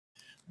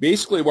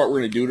Basically what we're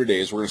going to do today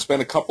is we're going to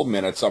spend a couple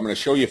minutes. I'm going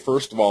to show you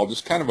first of all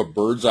just kind of a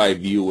bird's eye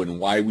view and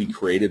why we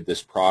created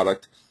this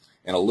product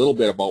and a little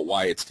bit about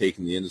why it's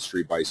taken the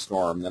industry by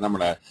storm. Then I'm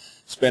going to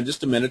spend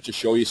just a minute to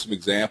show you some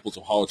examples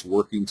of how it's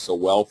working so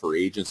well for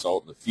agents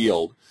out in the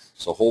field.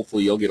 So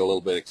hopefully you'll get a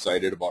little bit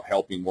excited about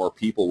helping more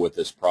people with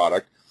this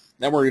product.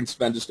 Then we're going to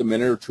spend just a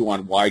minute or two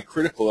on why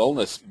critical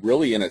illness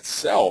really in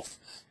itself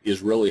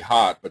is really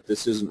hot, but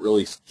this isn't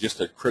really just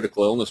a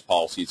critical illness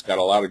policy. It's got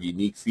a lot of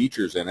unique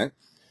features in it.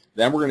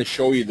 Then we're going to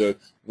show you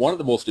one of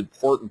the most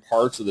important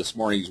parts of this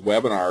morning's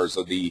webinars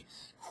of the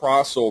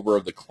crossover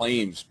of the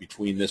claims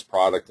between this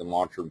product and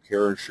long-term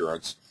care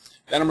insurance.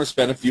 Then I'm going to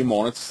spend a few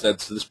moments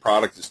since this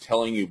product is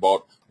telling you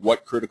about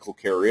what critical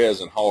care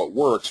is and how it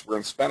works. We're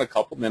going to spend a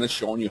couple minutes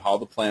showing you how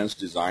the plan is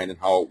designed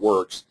and how it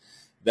works.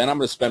 Then I'm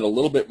going to spend a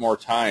little bit more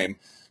time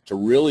to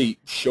really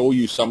show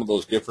you some of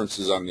those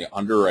differences on the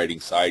underwriting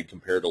side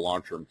compared to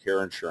long-term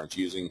care insurance,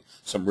 using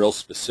some real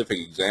specific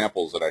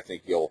examples that I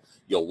think you'll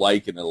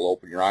like, and it'll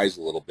open your eyes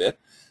a little bit.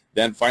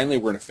 Then finally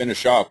we're going to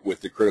finish up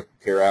with the critical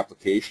care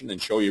application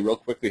and show you real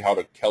quickly how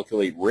to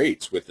calculate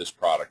rates with this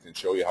product and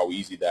show you how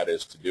easy that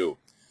is to do.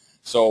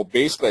 So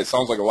basically it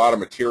sounds like a lot of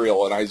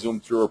material, and I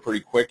zoomed through it pretty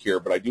quick here,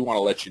 but I do want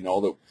to let you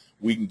know that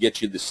we can get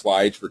you the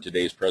slides for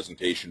today's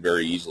presentation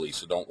very easily,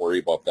 so don't worry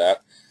about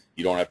that.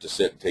 You don't have to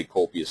sit and take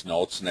copious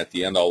notes, and at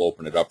the end I'll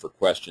open it up for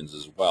questions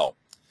as well.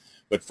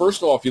 But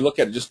first of all, if you look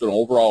at just an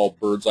overall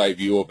bird's eye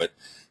view of it,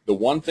 the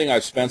one thing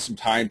I've spent some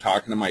time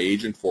talking to my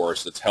agent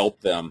force that's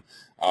helped them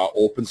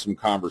open some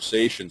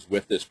conversations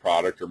with this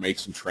product or make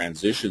some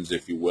transitions,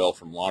 if you will,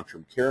 from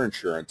long-term care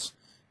insurance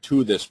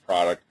to this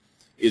product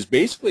is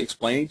basically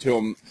explaining to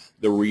them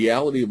the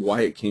reality of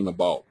why it came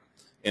about.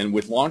 And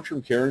with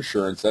long-term care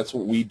insurance, that's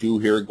what we do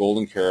here at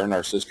GoldenCare and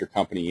our sister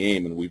company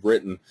AIM, and we've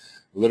written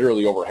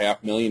literally over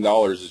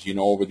 $500,000, as you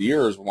know, over the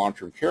years with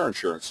long-term care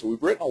insurance. So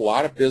we've written a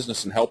lot of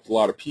business and helped a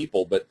lot of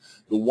people, but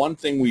the one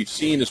thing we've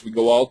seen as we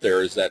go out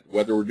there is that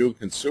whether we're doing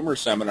consumer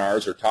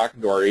seminars or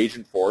talking to our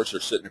agent force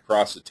or sitting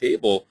across the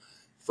table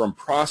from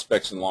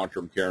prospects in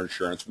long-term care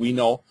insurance, we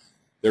know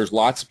there's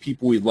lots of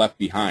people we've left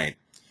behind.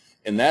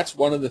 And that's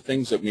one of the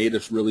things that made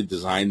us really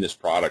design this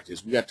product,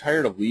 is we got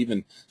tired of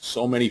leaving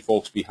so many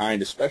folks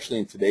behind, especially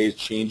in today's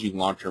changing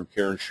long-term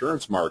care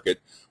insurance market.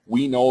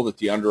 We know that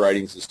the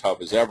underwriting is as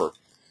tough as ever.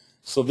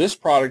 So this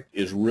product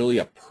is really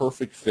a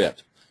perfect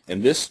fit.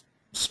 And this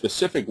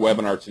specific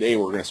webinar today,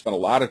 we're going to spend a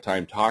lot of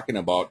time talking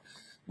about,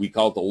 we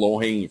call it the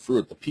low-hanging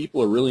fruit. The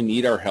people who really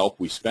need our help.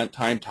 We spent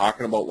time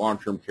talking about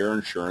long-term care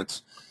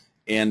insurance,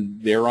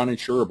 and they're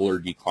uninsurable or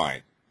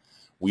declined.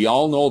 We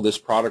all know this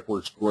product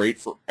works great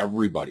for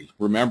everybody.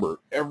 Remember,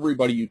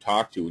 everybody you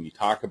talk to when you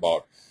talk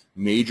about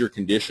major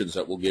conditions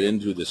that we'll get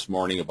into this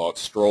morning, about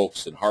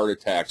strokes and heart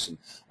attacks and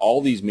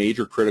all these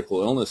major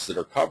critical illnesses that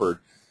are covered,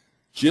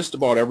 just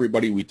about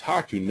everybody we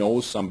talk to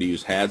knows somebody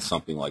who's had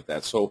something like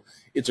that. So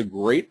it's a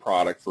great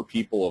product for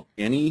people of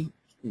any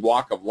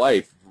walk of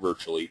life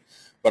virtually,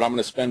 but I'm going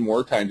to spend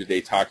more time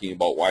today talking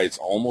about why it's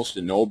almost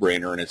a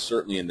no-brainer, and it's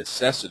certainly a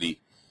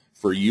necessity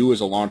for you as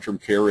a long-term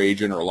care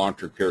agent or a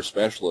long-term care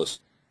specialist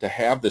to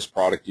have this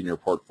product in your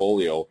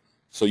portfolio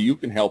so you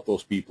can help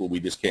those people we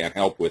just can't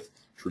help with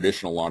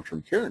traditional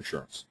long-term care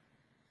insurance.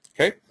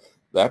 Okay,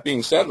 that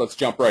being said, let's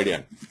jump right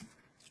in.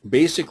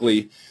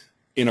 Basically,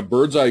 in a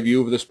bird's eye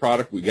view of this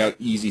product, we got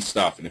easy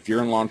stuff. And if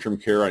you're in long-term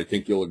care, I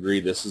think you'll agree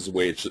this is the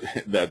way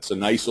that's a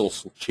nice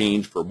little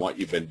change from what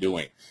you've been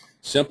doing.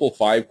 Simple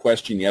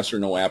 5-question yes or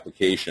no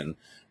application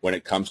when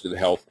it comes to the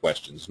health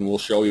questions. And we'll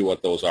show you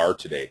what those are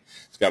today.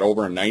 It's got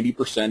over a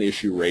 90%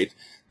 issue rate.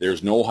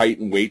 There's no height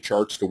and weight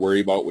charts to worry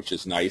about, which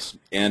is nice,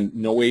 and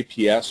no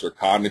APS or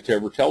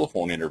cognitive or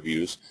telephone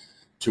interviews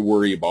to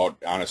worry about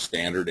on a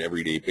standard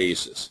everyday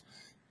basis.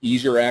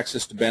 Easier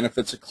access to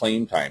benefits at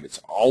claim time. It's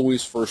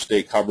always first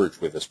day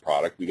coverage with this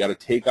product. We got to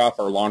take off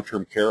our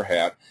long-term care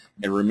hat,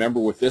 and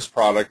remember with this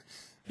product,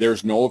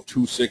 there's no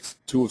two of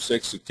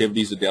six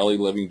activities of daily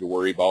living to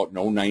worry about,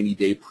 no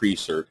 90-day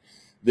pre-cert.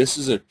 This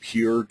is a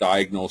pure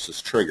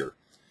diagnosis trigger.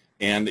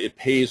 And it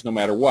pays no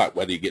matter what,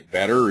 whether you get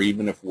better or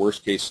even if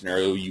worst case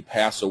scenario you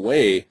pass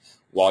away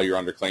while you're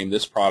under claim,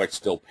 this product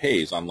still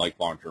pays, unlike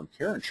long-term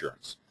care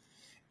insurance.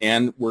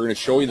 And we're going to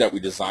show you that we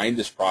designed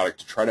this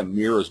product to try to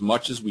mirror as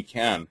much as we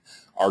can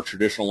our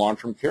traditional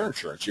long-term care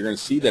insurance. You're going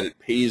to see that it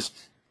pays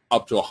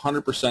up to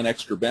 100%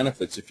 extra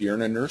benefits if you're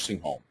in a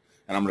nursing home.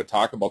 And I'm going to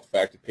talk about the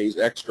fact it pays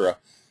extra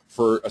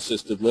for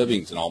assisted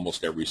livings in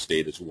almost every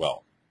state as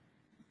well.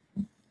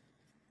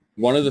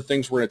 One of the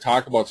things we're going to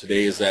talk about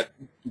today is that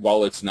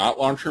while it's not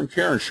long-term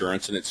care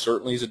insurance, and it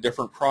certainly is a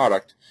different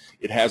product,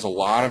 it has a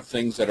lot of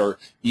things that are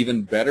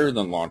even better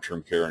than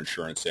long-term care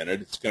insurance in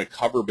it. It's going to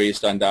cover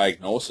based on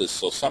diagnosis.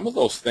 So some of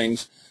those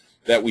things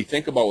that we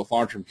think about with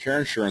long-term care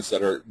insurance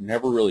that are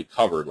never really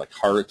covered, like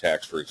heart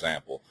attacks, for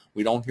example.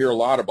 We don't hear a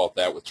lot about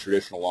that with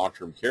traditional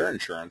long-term care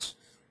insurance.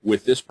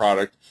 With this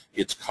product,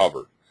 it's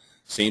covered.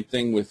 Same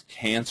thing with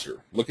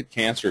cancer. Look at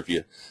cancer. If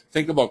you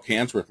think about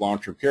cancer with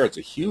long-term care, it's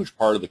a huge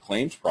part of the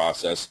claims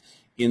process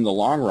in the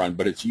long run,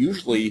 but it's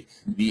usually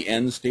the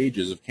end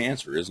stages of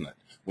cancer, isn't it?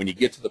 when you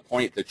get to the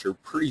point that you're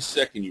pretty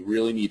sick and you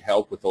really need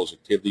help with those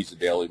activities of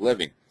daily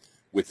living.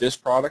 With this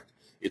product,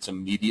 it's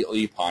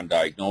immediately upon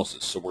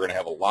diagnosis. So we're going to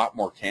have a lot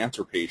more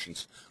cancer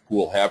patients who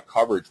will have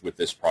coverage with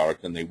this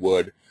product than they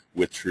would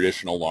with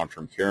traditional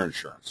long-term care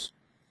insurance.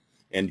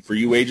 And for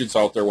you agents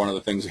out there, one of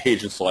the things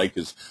agents like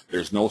is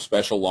there's no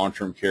special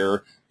long-term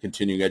care,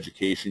 continuing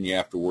education you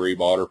have to worry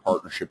about, or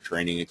partnership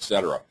training,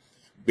 etc.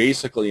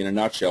 Basically, in a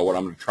nutshell, what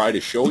I'm going to try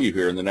to show you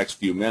here in the next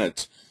few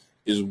minutes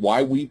is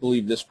why we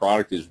believe this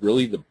product is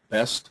really the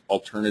best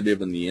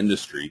alternative in the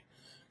industry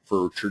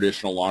for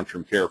traditional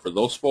long-term care. For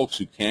those folks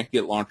who can't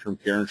get long-term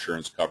care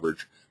insurance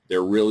coverage,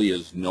 there really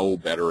is no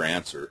better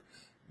answer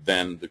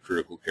than the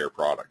critical care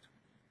product.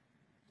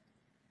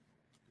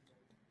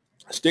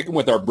 Sticking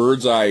with our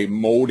bird's eye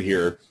mode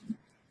here,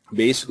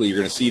 basically you're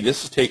going to see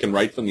this is taken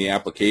right from the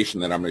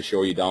application that I'm going to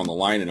show you down the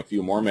line in a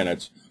few more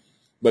minutes.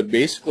 But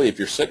basically, if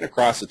you're sitting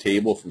across the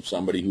table from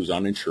somebody who's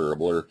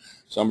uninsurable or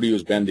somebody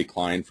who's been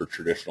declined for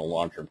traditional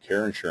long-term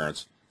care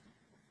insurance,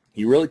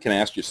 you really can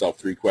ask yourself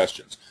 3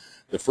 questions.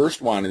 The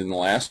first one, in the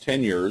last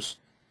 10 years,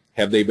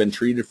 have they been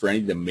treated for any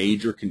of the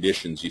major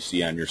conditions you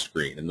see on your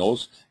screen? And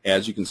those,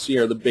 as you can see,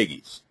 are the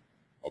biggies.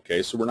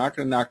 Okay, so we're not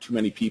going to knock too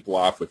many people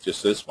off with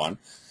just this one.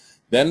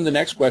 Then the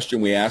next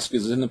question we ask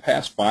is, in the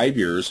past 5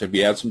 years, have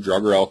you had some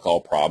drug or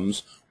alcohol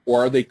problems,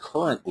 or are they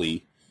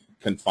currently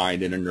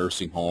confined in a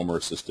nursing home or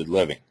assisted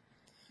living?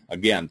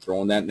 Again,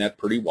 throwing that net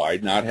pretty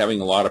wide, not having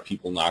a lot of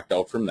people knocked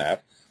out from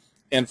that.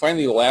 And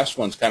finally, the last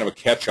one's kind of a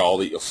catch-all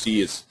that you'll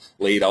see is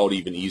laid out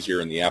even easier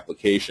in the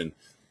application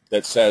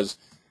that says,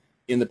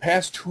 in the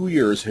past 2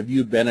 years, have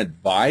you been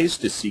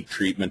advised to seek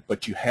treatment,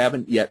 but you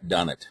haven't yet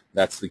done it?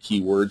 That's the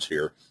key words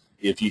here.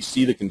 If you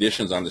see the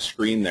conditions on the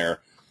screen there,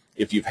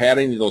 if you've had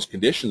any of those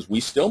conditions, we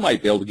still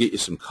might be able to get you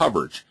some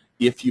coverage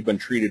if you've been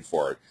treated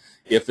for it.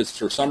 If it's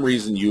for some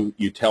reason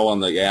you tell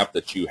on the app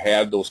that you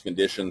had those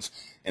conditions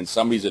and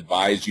somebody's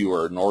advised you,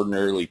 or an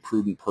ordinarily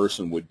prudent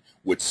person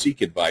would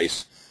seek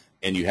advice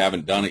and you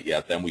haven't done it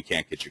yet, then we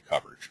can't get you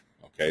coverage.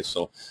 Okay,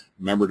 so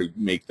remember to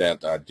make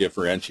that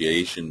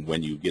differentiation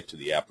when you get to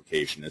the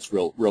application. It's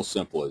real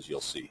simple, as you'll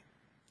see.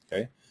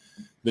 Okay,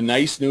 the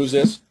nice news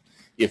is,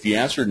 if you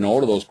answered no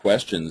to those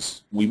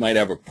questions, we might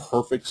have a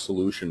perfect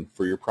solution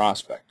for your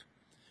prospect.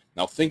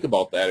 Now think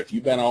about that. If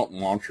you've been out in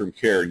long-term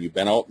care and you've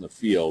been out in the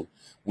field,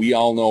 we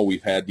all know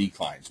we've had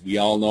declines. We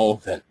all know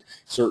that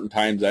certain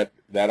times that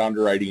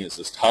underwriting is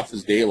as tough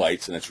as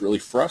daylights, and it's really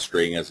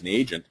frustrating as an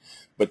agent.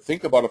 But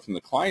think about it from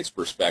the client's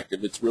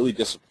perspective, it's really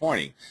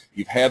disappointing.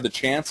 You've had the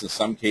chance in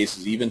some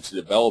cases even to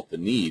develop the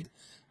need.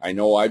 I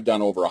know I've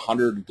done over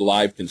 100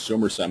 live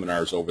consumer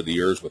seminars over the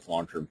years with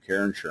long-term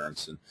care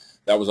insurance, and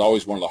that was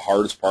always one of the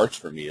hardest parts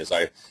for me. Is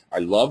I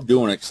loved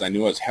doing it because I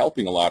knew I was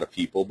helping a lot of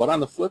people, but on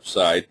the flip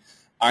side,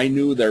 I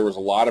knew there was a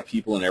lot of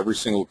people in every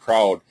single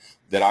crowd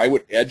that I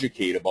would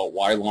educate about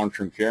why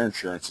long-term care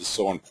insurance is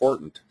so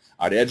important.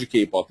 I'd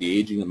educate about the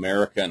aging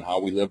America and how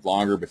we live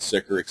longer but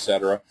sicker,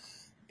 etc.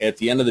 At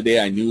the end of the day,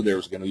 I knew there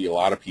was going to be a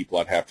lot of people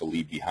I'd have to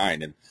leave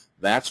behind, and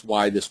that's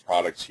why this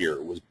product's here.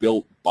 It was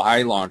built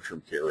by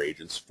long-term care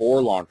agents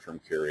for long-term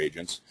care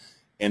agents,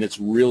 and it's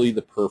really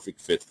the perfect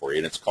fit for you.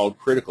 And it's called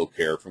Critical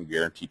Care from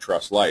Guarantee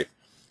Trust Life.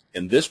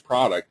 And this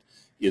product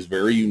is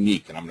very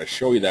unique, and I'm going to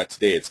show you that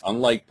today. It's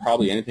unlike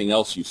probably anything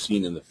else you've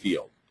seen in the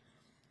field.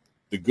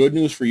 The good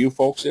news for you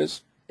folks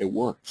is it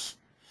works.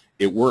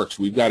 It works.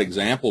 We've got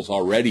examples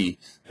already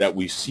that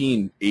we've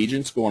seen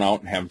agents going out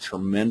and have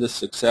tremendous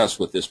success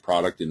with this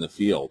product in the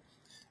field.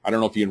 I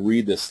don't know if you can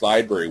read this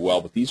slide very well,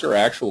 but these are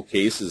actual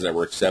cases that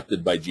were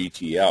accepted by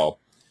GTL.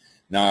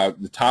 Now,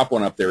 the top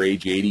one up there,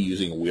 age 80,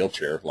 using a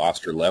wheelchair,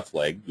 lost her left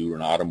leg due to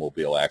an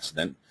automobile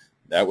accident.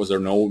 That was a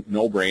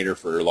no-brainer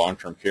for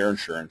long-term care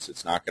insurance.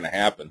 It's not going to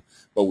happen,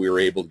 but we were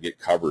able to get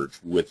coverage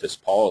with this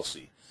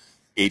policy.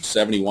 Age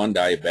 71,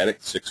 diabetic,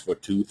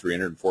 6'2",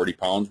 340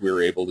 pounds, we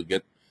were able to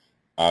get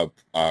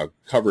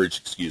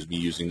coverage,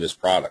 using this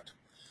product.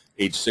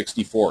 Age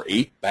 64,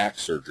 8 back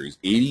surgeries,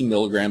 80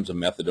 milligrams of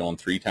methadone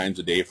 3 times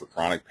a day for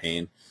chronic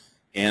pain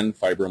and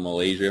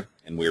fibromyalgia,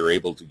 and we were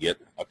able to get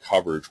a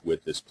coverage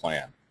with this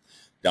plan.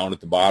 Down at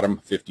the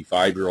bottom,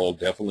 55-year-old,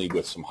 definitely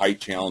with some height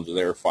challenge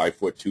there,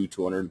 5'2",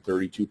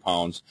 232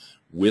 pounds,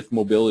 with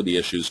mobility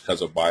issues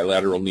because of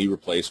bilateral knee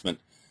replacement.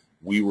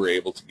 We were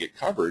able to get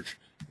coverage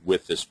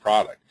with this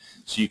product.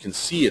 So you can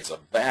see it's a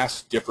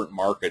vast different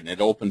market, and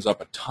it opens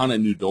up a ton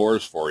of new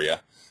doors for you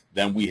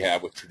than we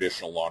have with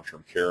traditional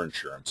long-term care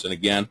insurance. And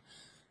again,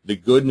 the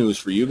good news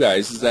for you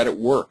guys is that it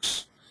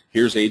works.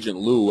 Here's Agent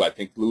Lou. I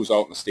think Lou's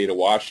out in the state of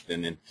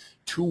Washington. In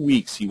 2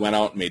 weeks, he went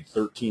out and made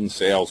 13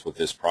 sales with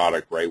this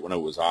product right when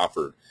it was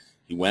offered.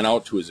 He went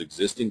out to his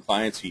existing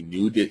clients. He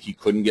knew that he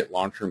couldn't get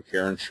long-term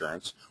care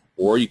insurance,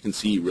 or you can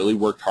see he really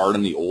worked hard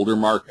in the older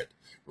market.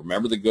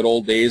 Remember the good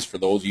old days for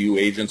those of you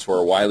agents who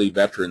are wily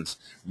veterans.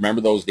 Remember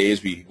those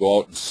days where you could go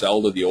out and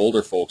sell to the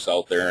older folks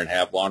out there and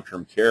have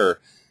long-term care,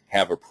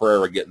 have a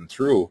prayer of getting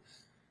through.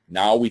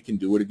 Now we can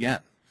do it again.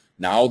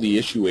 Now the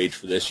issue age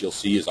for this, you'll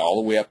see, is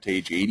all the way up to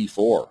age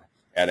 84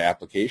 at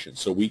application.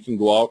 So we can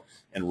go out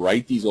and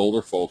write these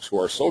older folks who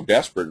are so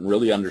desperate and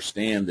really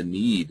understand the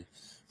need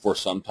for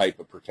some type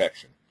of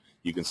protection.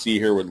 You can see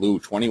here with Lou,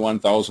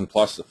 21,000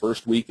 plus the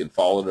first week and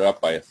followed it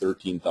up by a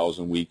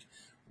 13,000 week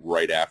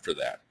right after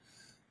that.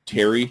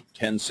 Terry,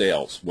 10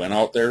 sales. Went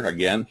out there,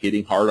 again,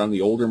 hitting hard on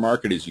the older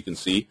market, as you can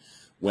see.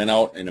 Went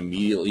out and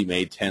immediately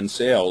made 10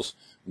 sales,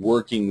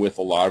 working with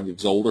a lot of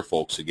these older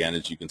folks, again,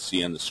 as you can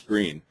see on the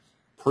screen.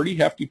 Pretty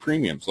hefty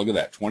premiums. Look at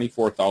that,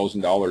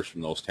 $24,000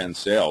 from those 10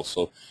 sales.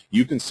 So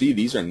you can see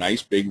these are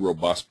nice, big,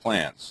 robust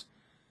plans.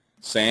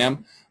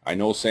 Sam, I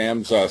know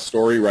Sam's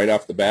story right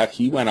off the bat.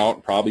 He went out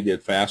and probably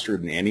did faster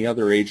than any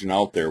other agent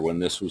out there when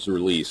this was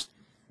released.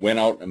 Went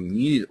out and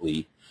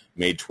immediately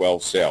made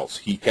 12 sales.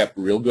 He kept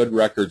real good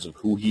records of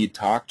who he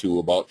talked to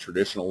about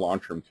traditional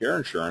long-term care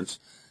insurance,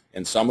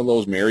 and some of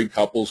those married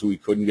couples who he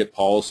couldn't get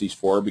policies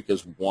for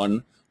because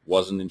one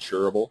wasn't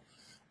insurable,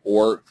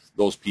 or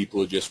those people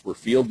who just were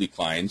field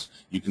declines.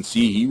 You can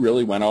see he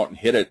really went out and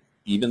hit it.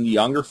 Even the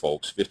younger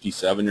folks,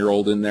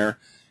 57-year-old in there,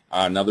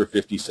 another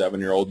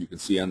 57-year-old you can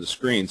see on the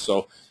screen.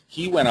 So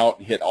he went out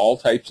and hit all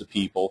types of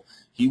people.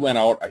 He went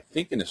out, I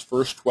think in his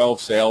first 12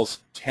 sales,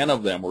 10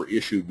 of them were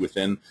issued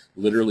within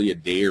literally a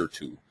day or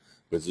two,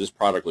 because this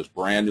product was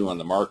brand new on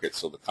the market,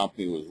 so the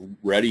company was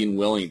ready and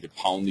willing to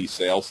pound these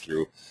sales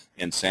through,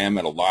 and Sam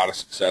had a lot of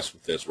success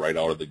with this right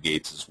out of the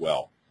gates as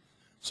well.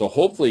 So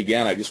hopefully,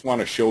 again, I just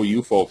want to show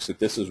you folks that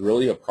this is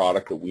really a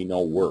product that we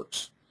know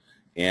works.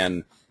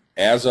 And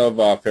as of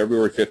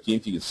February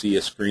 15th, you can see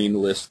a screen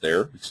list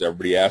there, because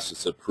everybody asks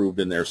it's approved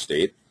in their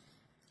state.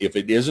 If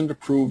it isn't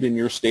approved in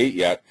your state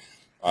yet,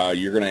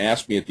 you're going to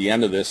ask me at the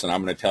end of this, and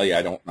I'm going to tell you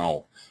I don't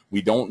know.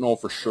 We don't know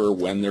for sure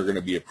when they're going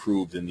to be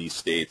approved in these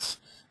states.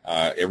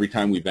 Every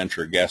time we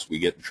venture a guess, we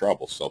get in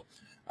trouble. So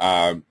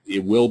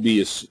it will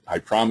be, I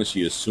promise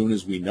you, as soon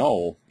as we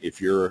know, if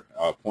you're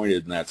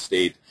appointed in that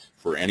state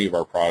for any of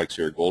our products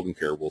here at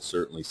GoldenCare, we'll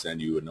certainly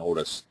send you a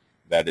notice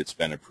that it's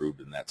been approved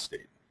in that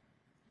state.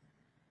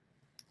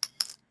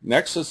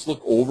 Next, let's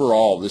look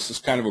overall. This is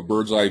kind of a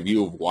bird's eye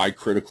view of why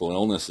critical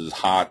illness is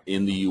hot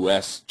in the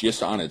U.S.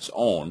 just on its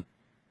own.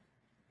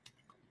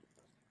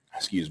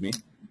 Excuse me.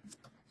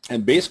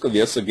 And basically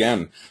this,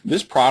 again,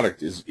 this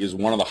product is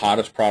one of the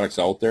hottest products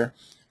out there.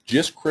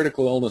 Just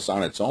critical illness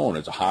on its own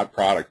is a hot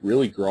product,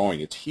 really growing.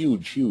 It's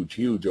huge, huge,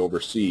 huge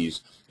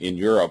overseas in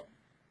Europe,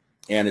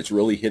 and it's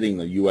really hitting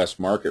the U.S.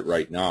 market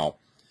right now.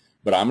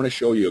 But I'm going to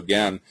show you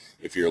again,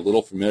 if you're a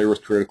little familiar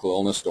with critical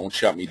illness, don't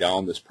shut me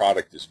down. This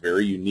product is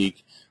very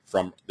unique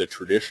from the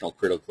traditional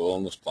critical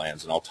illness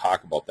plans, and I'll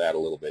talk about that a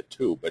little bit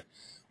too. But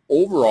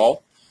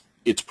overall,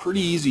 it's pretty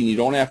easy, and you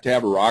don't have to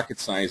have a rocket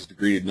science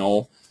degree to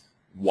know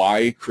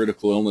why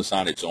critical illness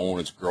on its own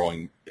is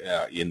growing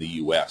in the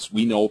U.S.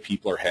 We know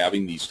people are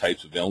having these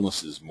types of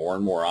illnesses more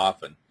and more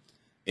often,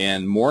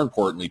 and more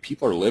importantly,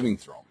 people are living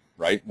through them,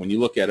 right? When you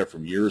look at it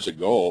from years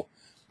ago,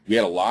 we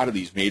had a lot of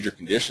these major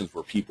conditions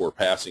where people were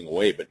passing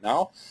away, but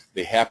now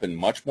they happen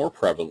much more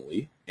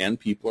prevalently, and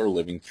people are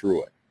living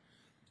through it.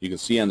 You can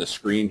see on the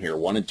screen here,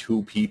 1 in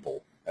 2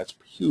 people, that's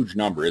a huge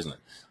number, isn't it?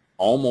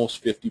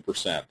 Almost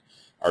 50%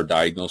 are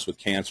diagnosed with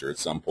cancer at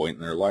some point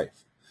in their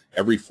life.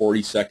 Every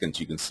 40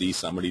 seconds you can see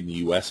somebody in the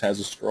U.S. has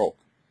a stroke.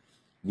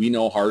 We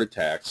know heart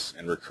attacks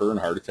and recurrent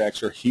heart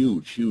attacks are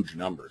huge, huge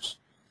numbers.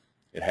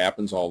 It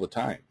happens all the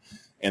time.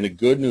 And the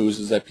good news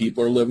is that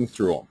people are living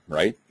through them,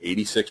 right?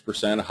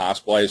 86% of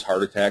hospitalized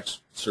heart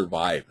attacks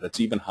survive. That's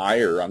even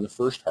higher on the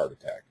first heart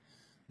attack.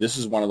 This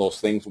is one of those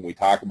things when we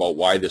talk about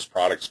why this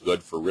product's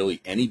good for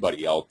really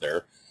anybody out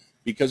there,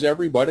 because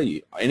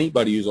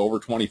anybody who's over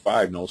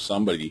 25 knows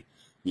somebody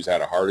who's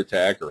had a heart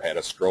attack or had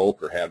a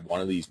stroke or had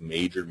one of these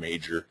major,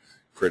 major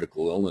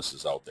critical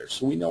illnesses out there.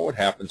 So we know it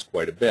happens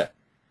quite a bit.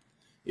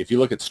 If you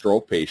look at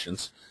stroke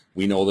patients,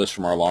 we know this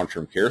from our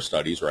long-term care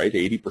studies, right?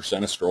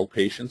 80% of stroke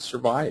patients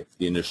survive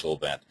the initial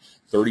event.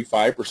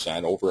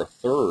 35%, over a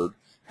third,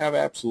 have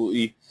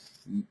absolutely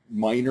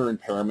minor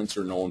impairments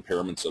or no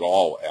impairments at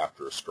all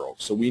after a stroke.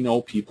 So we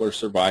know people are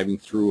surviving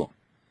through them.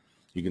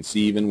 You can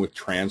see even with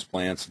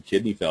transplants and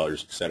kidney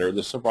failures, etc.,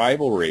 the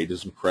survival rate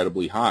is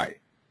incredibly high.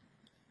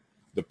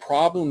 The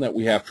problem that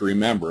we have to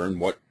remember,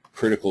 and what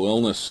critical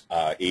illness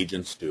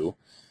agents do,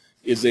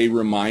 is they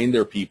remind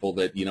their people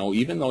that, you know,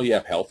 even though you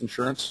have health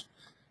insurance,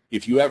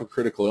 if you have a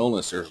critical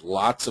illness, there's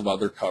lots of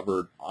other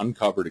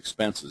uncovered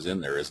expenses in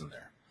there, isn't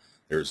there?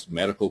 There's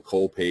medical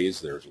co-pays,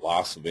 there's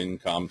loss of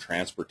income,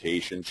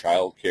 transportation,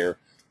 child care,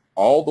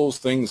 all those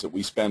things that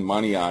we spend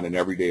money on in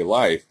everyday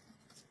life,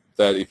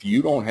 that if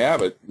you don't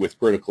have it with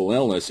critical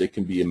illness, it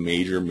can be a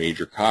major,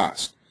 major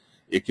cost.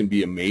 It can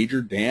be a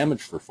major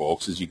damage for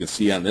folks. As you can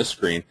see on this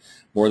screen,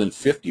 more than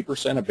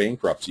 50% of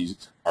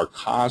bankruptcies are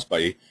caused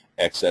by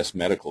excess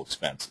medical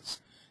expenses.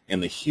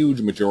 And the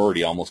huge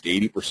majority, almost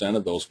 80%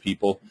 of those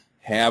people,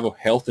 have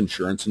health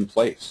insurance in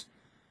place.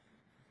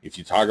 If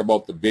you talk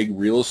about the big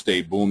real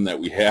estate boom that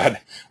we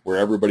had where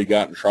everybody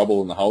got in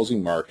trouble in the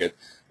housing market,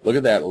 look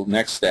at that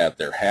next stat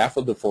there. Half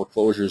of the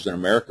foreclosures in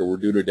America were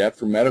due to debt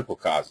from medical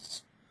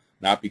causes,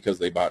 not because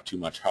they bought too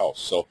much house.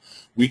 So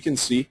we can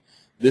see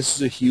this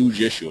is a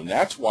huge issue, and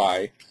that's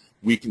why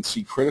we can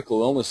see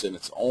critical illness in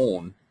its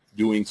own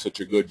doing such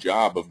a good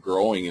job of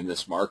growing in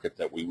this market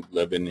that we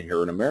live in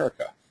here in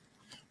America.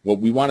 What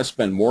we want to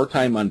spend more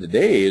time on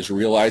today is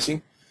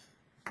realizing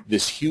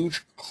this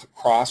huge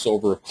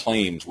crossover of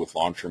claims with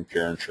long-term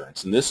care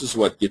insurance. And this is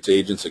what gets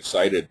agents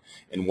excited.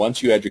 And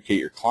once you educate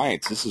your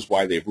clients, this is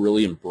why they've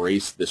really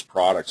embraced this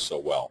product so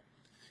well.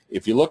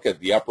 If you look at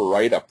the upper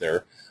right up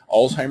there,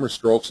 Alzheimer's,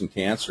 strokes, and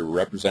cancer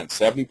represent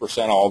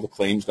 70% of all the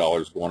claims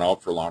dollars going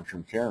out for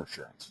long-term care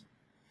insurance.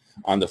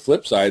 On the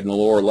flip side, in the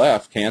lower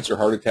left, cancer,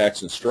 heart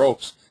attacks, and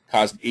strokes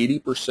caused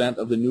 80%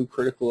 of the new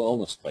critical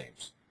illness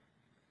claims.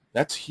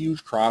 That's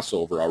huge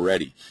crossover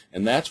already.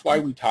 And that's why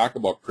we talk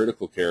about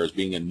critical care as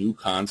being a new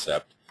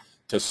concept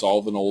to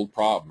solve an old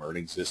problem or an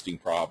existing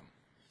problem.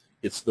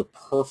 It's the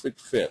perfect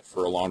fit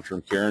for a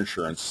long-term care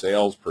insurance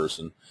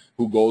salesperson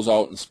who goes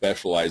out and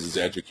specializes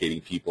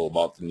educating people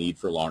about the need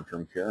for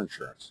long-term care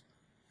insurance.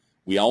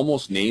 We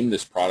almost named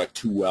this product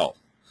too well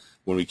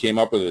when we came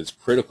up with its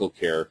critical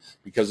care,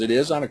 because it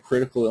is on a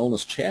critical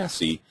illness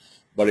chassis,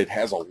 but it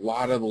has a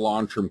lot of the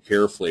long-term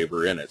care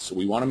flavor in it. So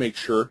we want to make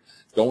sure,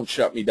 don't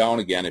shut me down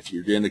again if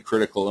you're into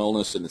critical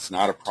illness and it's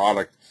not a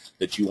product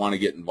that you want to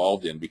get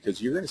involved in,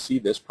 because you're going to see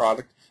this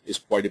product is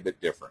quite a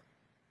bit different.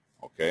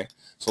 Okay,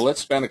 so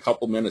let's spend a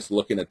couple minutes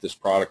looking at this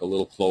product a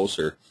little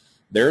closer.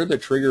 There are the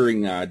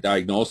triggering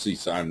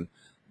diagnoses on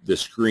the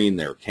screen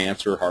there: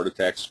 cancer, heart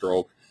attack,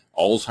 stroke,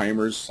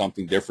 Alzheimer's,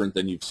 something different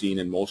than you've seen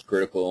in most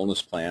critical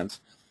illness plans,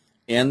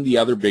 and the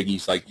other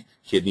biggies like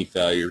kidney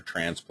failure,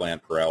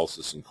 transplant,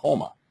 paralysis, and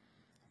coma.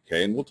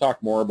 Okay, and we'll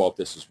talk more about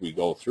this as we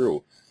go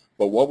through.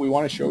 But what we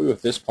want to show you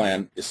with this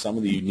plan is some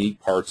of the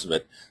unique parts of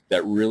it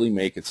that really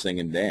make it sing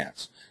and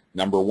dance.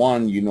 Number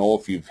one, you know,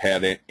 if you've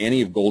had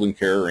any of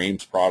GoldenCare or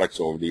Ames products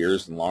over the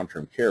years in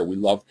long-term care, we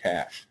love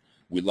cash.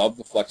 We love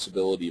the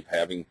flexibility of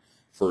having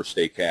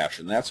first-day cash,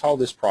 and that's how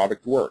this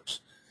product works.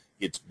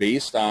 It's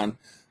based on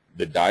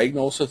the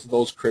diagnosis of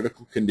those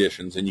critical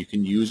conditions, and you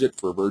can use it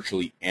for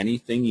virtually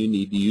anything you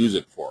need to use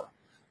it for: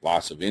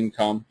 loss of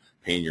income,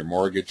 paying your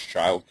mortgage,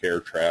 child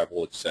care,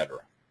 travel, etc.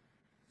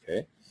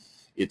 Okay?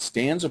 It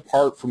stands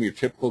apart from your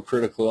typical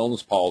critical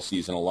illness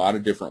policies in a lot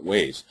of different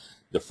ways.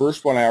 The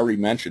first one I already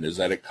mentioned is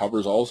that it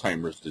covers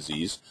Alzheimer's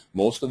disease.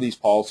 Most of these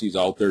policies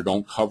out there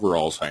don't cover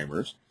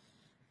Alzheimer's.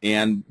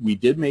 And we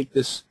did make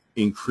this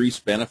increase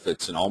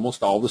benefits in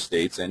almost all the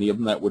states, any of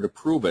them that would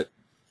approve it.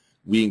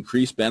 We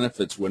increase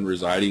benefits when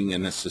residing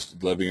in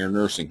assisted living or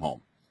nursing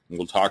home. And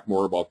we'll talk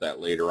more about that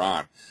later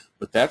on.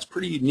 But that's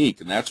pretty unique,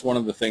 and that's one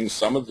of the things,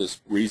 some of the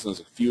reasons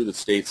a few of the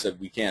states said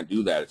we can't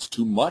do that. It's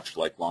too much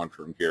like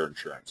long-term care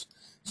insurance.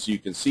 So you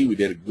can see we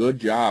did a good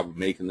job of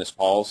making this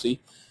policy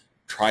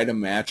try to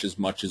match as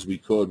much as we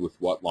could with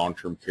what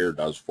long-term care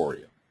does for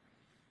you.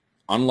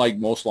 Unlike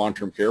most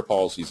long-term care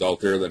policies out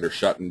there that are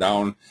shutting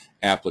down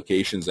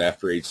applications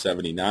after age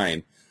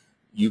 79,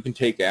 you can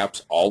take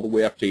apps all the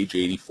way up to age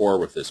 84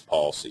 with this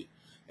policy.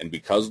 And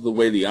because of the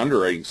way the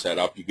underwriting's set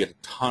up, you get a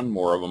ton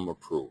more of them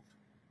approved.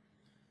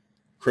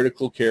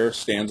 Critical care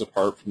stands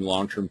apart from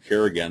long-term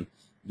care again.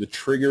 The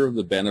trigger of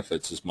the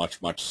benefits is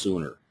much, much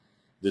sooner.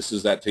 This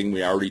is that thing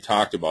we already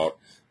talked about.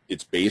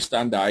 It's based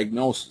on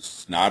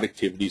diagnosis, not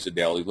activities of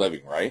daily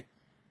living, right?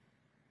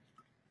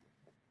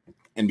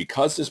 And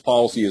because this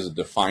policy is a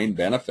defined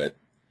benefit,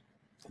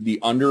 the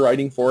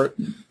underwriting for it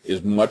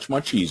is much,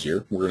 much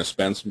easier. We're going to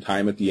spend some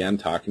time at the end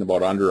talking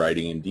about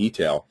underwriting in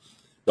detail.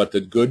 But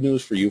the good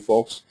news for you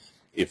folks,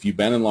 if you've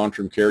been in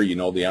long-term care, you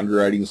know the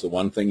underwriting is the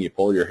one thing you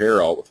pull your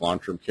hair out with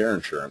long-term care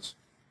insurance.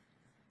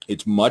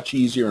 It's much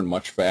easier and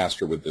much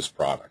faster with this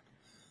product.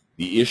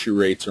 The issue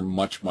rates are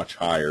much, much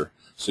higher,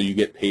 so you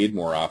get paid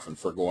more often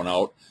for going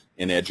out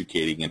and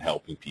educating and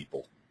helping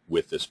people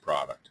with this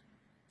product.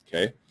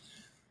 Okay?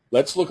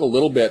 Let's look a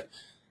little bit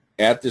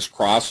at this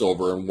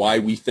crossover and why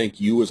we think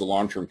you as a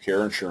long-term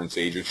care insurance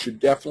agent should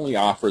definitely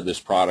offer this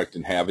product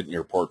and have it in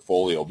your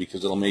portfolio,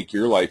 because it'll make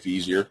your life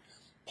easier,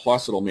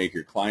 plus it'll make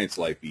your client's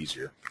life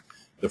easier.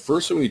 The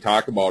first thing we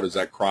talk about is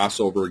that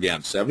crossover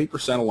again.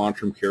 70% of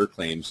long-term care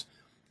claims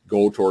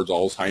go towards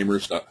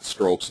Alzheimer's,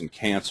 strokes, and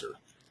cancer.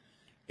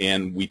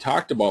 And we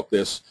talked about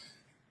this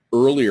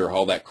earlier,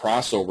 how that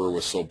crossover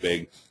was so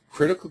big.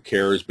 Critical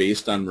care is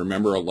based on,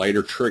 remember, a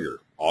lighter trigger.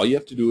 All you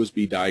have to do is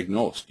be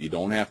diagnosed. You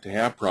don't have to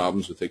have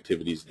problems with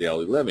activities of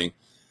daily living.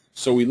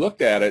 So we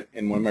looked at it,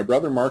 and when my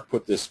brother Mark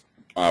put this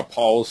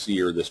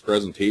policy, or this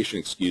presentation,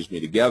 excuse me,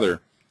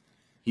 together,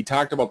 he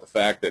talked about the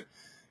fact that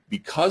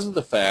because of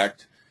the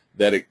fact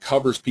that it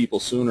covers people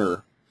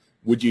sooner,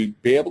 would you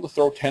be able to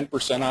throw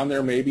 10% on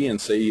there maybe and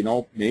say, you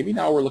know, maybe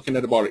now we're looking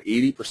at about an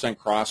 80%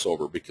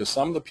 crossover, because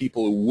some of the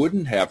people who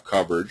wouldn't have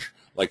coverage,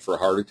 like for a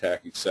heart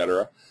attack,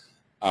 etc.,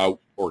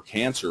 or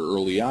cancer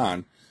early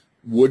on,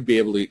 would be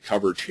able to get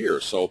coverage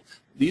here. So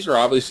these are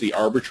obviously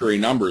arbitrary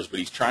numbers, but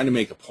he's trying to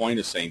make a point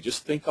of saying,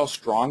 just think how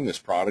strong this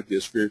product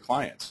is for your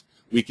clients.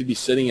 We could be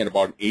sitting at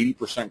about an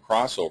 80%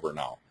 crossover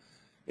now.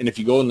 And if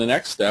you go in the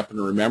next step and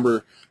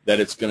remember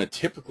that it's going to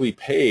typically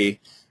pay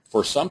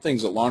for some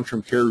things that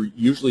long-term care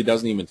usually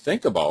doesn't even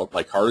think about,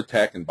 like heart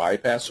attack and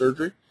bypass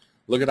surgery,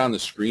 look at it on the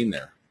screen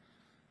there.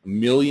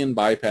 million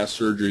bypass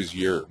surgeries a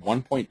year,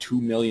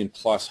 1.2 million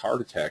plus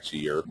heart attacks a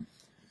year.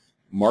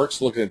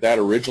 Mark's looking at that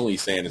originally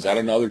saying, is that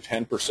another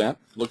 10%?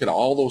 Look at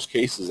all those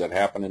cases that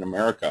happen in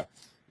America.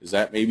 Is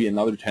that maybe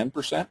another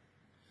 10%?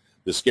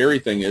 The scary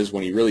thing is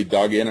when he really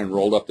dug in and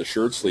rolled up the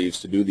shirt sleeves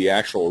to do the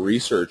actual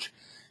research,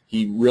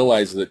 he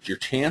realized that your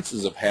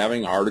chances of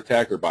having a heart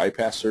attack or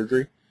bypass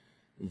surgery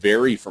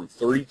vary from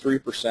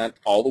 33%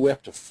 all the way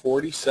up to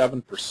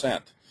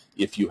 47%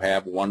 if you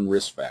have one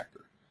risk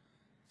factor.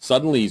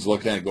 Suddenly he's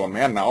looking at it going,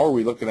 man, now are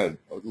we looking at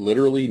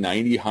literally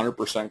 90,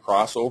 100%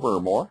 crossover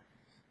or more?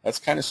 That's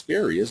kind of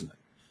scary, isn't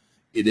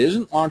it? It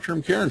isn't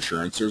long-term care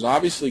insurance. There's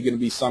obviously going to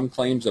be some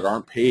claims that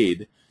aren't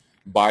paid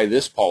by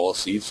this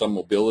policy, some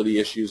mobility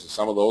issues and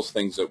some of those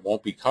things that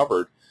won't be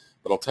covered.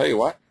 But I'll tell you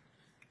what,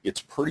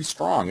 it's pretty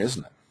strong,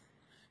 isn't it?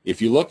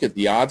 If you look at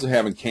the odds of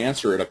having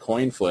cancer at a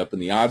coin flip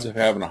and the odds of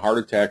having a heart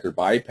attack or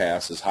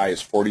bypass as high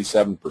as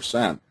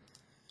 47%,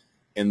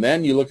 and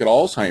then you look at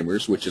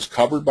Alzheimer's, which is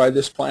covered by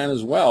this plan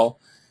as well,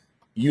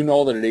 you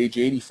know that at age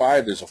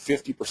 85 there's a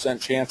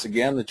 50% chance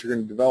again that you're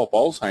going to develop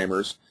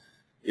Alzheimer's.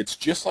 It's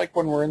just like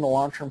when we're in the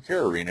long-term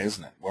care arena,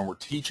 isn't it? When we're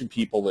teaching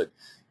people that,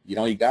 you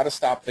know, you got to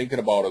stop thinking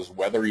about as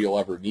whether you'll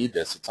ever need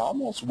this. It's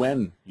almost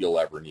when you'll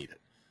ever need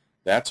it.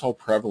 That's how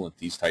prevalent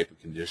these type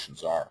of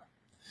conditions are.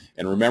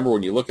 And remember,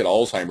 when you look at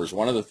Alzheimer's,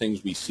 one of the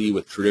things we see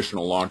with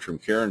traditional long-term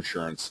care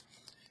insurance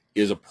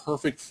is a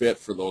perfect fit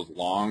for those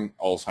long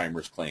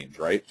Alzheimer's claims,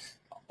 right?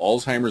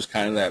 Alzheimer's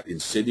kind of that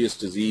insidious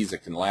disease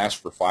that can last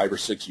for 5 or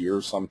 6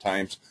 years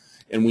sometimes,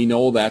 and we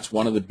know that's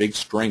one of the big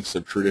strengths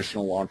of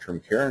traditional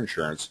long-term care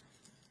insurance.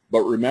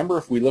 But remember,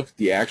 if we look at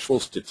the actual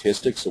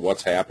statistics of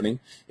what's happening,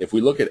 if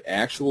we look at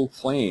actual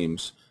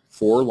claims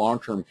for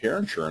long-term care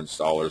insurance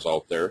dollars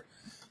out there,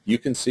 you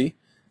can see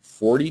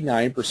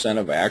 49%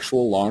 of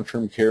actual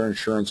long-term care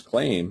insurance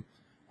claim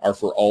are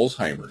for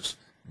Alzheimer's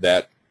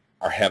that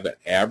have an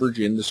average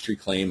industry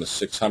claim of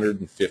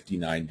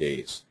 659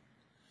 days.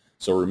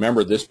 So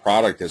remember, this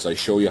product, as I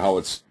show you how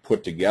it's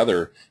put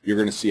together, you're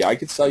going to see I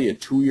could sell you a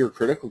 2-year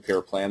critical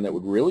care plan that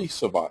would really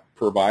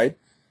provide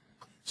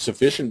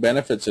sufficient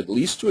benefits at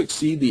least to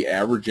exceed the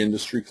average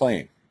industry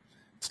claim.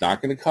 It's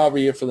not going to cover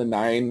you for the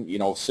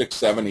 9, 6,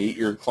 7,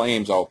 8-year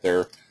claims out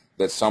there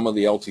that some of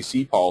the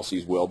LTC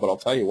policies will, but I'll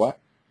tell you what,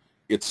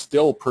 it's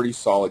still pretty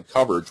solid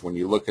coverage when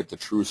you look at the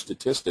true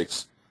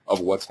statistics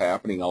of what's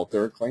happening out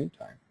there at claim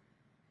time.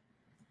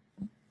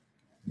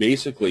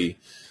 Basically,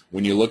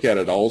 when you look at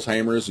it,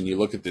 Alzheimer's, and you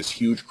look at this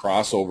huge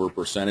crossover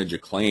percentage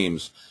of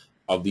claims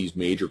of these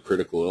major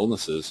critical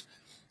illnesses,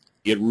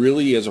 it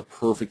really is a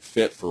perfect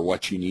fit for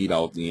what you need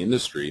out in the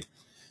industry.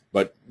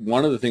 But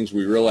one of the things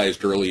we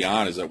realized early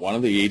on is that one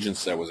of the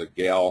agents that was a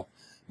gal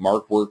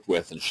Mark worked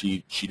with, and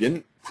she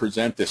didn't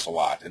present this a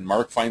lot, and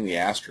Mark finally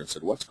asked her and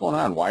said, what's going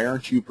on? Why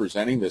aren't you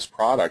presenting this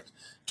product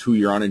to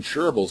your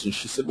uninsurables? And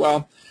she said,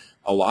 well,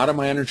 a lot of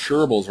my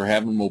uninsurables are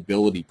having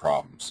mobility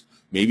problems,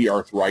 maybe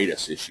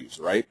arthritis issues,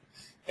 right?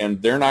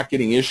 And they're not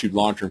getting issued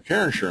long-term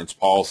care insurance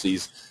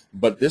policies,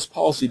 but this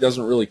policy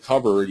doesn't really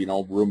cover,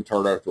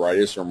 rheumatoid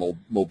arthritis or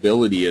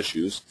mobility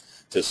issues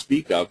to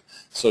speak of.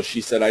 So she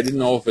said, I didn't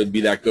know if it'd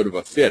be that good of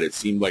a fit. It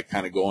seemed like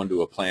kind of going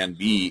to a plan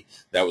B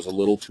that was a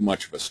little too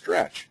much of a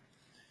stretch.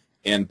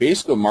 And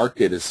basically what Mark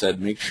did is said,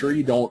 make sure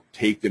you don't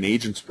take an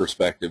agent's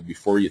perspective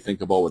before you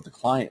think about what the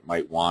client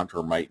might want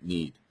or might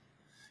need.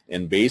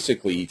 And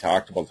basically he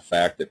talked about the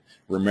fact that,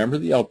 remember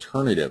the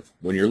alternative.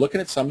 When you're looking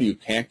at somebody who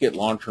can't get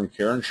long-term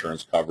care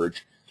insurance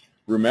coverage,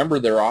 remember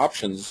their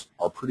options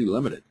are pretty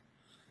limited.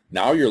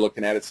 Now you're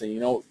looking at it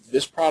saying,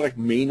 this product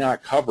may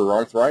not cover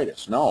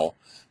arthritis. No,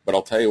 but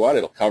I'll tell you what,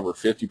 it'll cover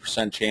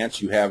 50%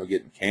 chance you have of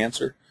getting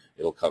cancer.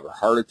 It'll cover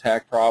heart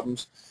attack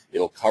problems.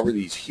 It'll cover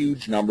these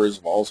huge numbers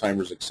of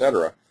Alzheimer's,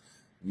 etc.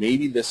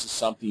 Maybe this is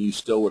something you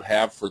still would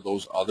have for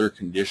those other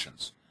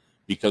conditions,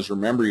 because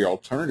remember, your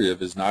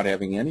alternative is not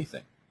having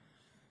anything.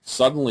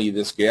 Suddenly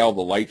this gal,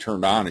 the light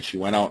turned on, and she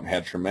went out and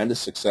had tremendous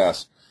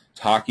success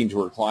talking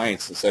to her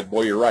clients and said,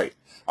 boy, you're right.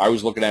 I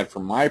was looking at it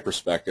from my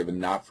perspective and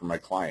not from my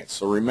clients.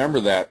 So remember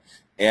that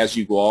as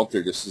you go out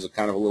there. This is a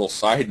kind of a little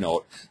side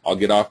note. I'll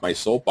get off my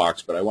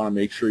soapbox, but I want to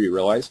make sure you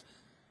realize,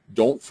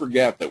 don't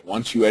forget that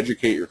once you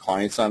educate your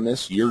clients on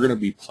this, you're going to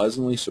be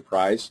pleasantly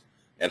surprised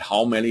at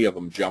how many of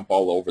them jump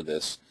all over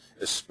this,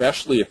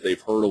 especially if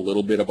they've heard a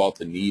little bit about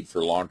the need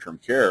for long-term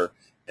care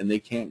and they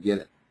can't get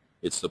it.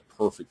 It's the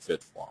perfect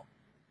fit for them.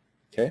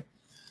 Okay?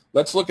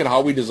 Let's look at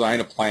how we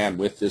design a plan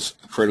with this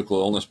critical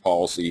illness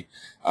policy,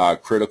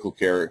 critical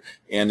care.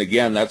 And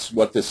again, that's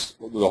what the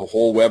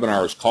whole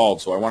webinar is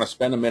called. So I want to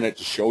spend a minute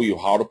to show you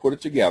how to put it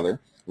together.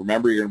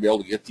 Remember, you're going to be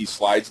able to get these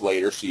slides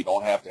later, so you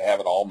don't have to have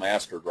it all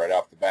mastered right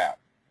off the bat.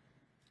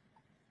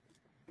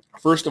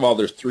 First of all,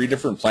 there's 3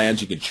 different plans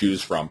you can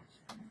choose from.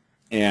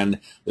 And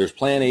there's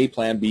Plan A,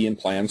 Plan B, and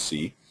Plan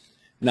C.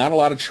 Not a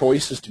lot of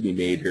choices to be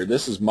made here.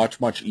 This is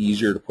much, much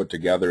easier to put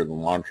together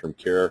than long-term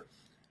care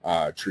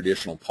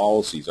traditional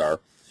policies are,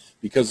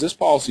 because this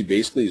policy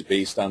basically is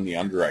based on the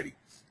underwriting.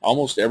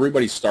 Almost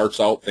everybody starts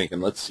out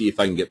thinking, let's see if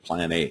I can get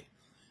Plan A.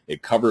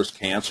 It covers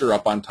cancer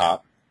up on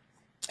top.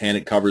 and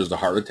it covers the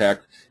heart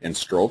attack and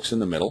strokes in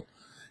the middle,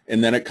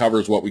 and then it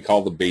covers what we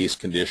call the base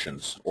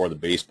conditions or the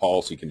base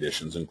policy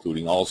conditions,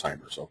 including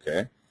Alzheimer's,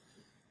 okay?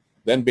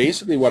 Then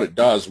basically what it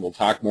does, and we'll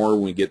talk more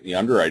when we get in the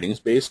underwriting, is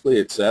basically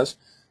it says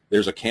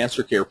there's a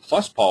Cancer Care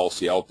Plus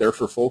policy out there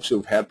for folks who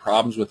have had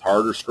problems with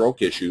heart or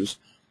stroke issues.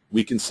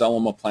 We can sell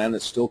them a plan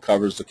that still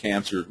covers the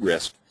cancer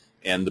risk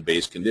and the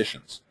base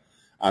conditions.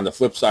 On the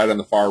flip side, on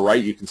the far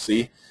right, you can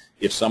see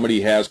if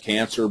somebody has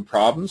cancer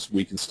problems,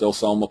 we can still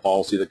sell them a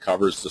policy that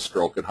covers the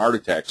stroke and heart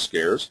attack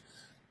scares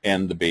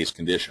and the base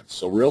conditions.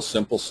 So real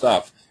simple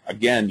stuff,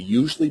 again,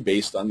 usually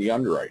based on the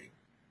underwriting,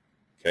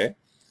 okay?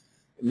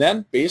 And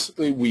then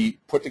basically we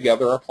put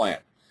together our plan.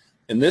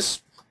 And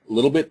this a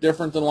little bit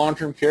different than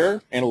long-term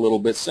care and a little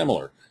bit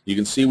similar. You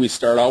can see we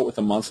start out with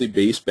a monthly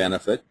base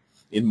benefit.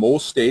 In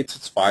most states,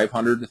 it's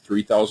 $500 to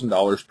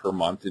 $3,000 per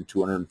month in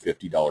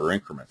 $250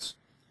 increments.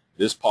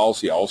 This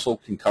policy also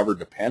can cover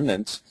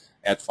dependents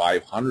at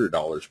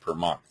 $500 per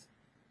month.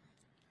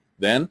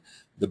 Then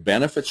the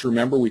benefits,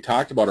 remember we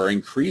talked about, are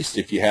increased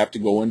if you have to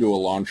go into a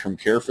long-term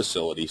care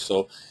facility.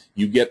 So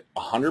you get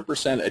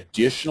 100%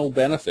 additional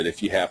benefit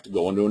if you have to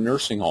go into a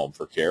nursing home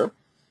for care.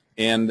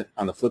 And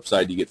on the flip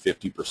side, you get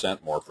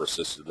 50% more for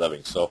assisted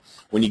living. So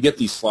when you get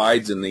these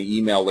slides in the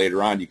email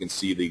later on, you can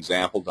see the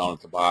example down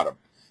at the bottom.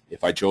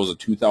 If I chose a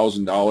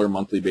 $2,000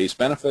 monthly base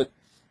benefit,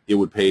 it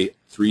would pay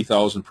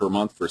 $3,000 per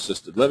month for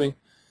assisted living,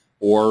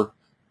 or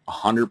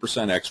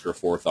 100% extra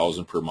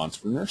 $4,000 per month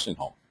for nursing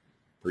home.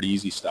 Pretty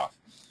easy stuff.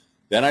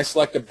 Then I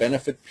select a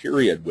benefit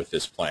period with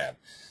this plan,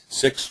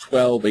 6,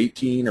 12,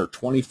 18, or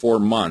 24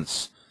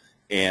 months.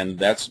 And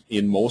that's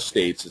in most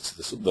states,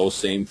 it's those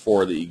same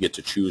 4 that you get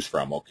to choose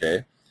from,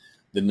 okay?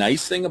 The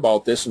nice thing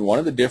about this, and one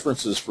of the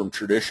differences from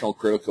traditional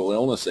critical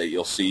illness that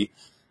you'll see,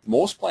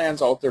 most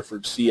plans out there for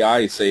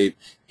CI say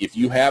if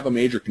you have a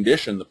major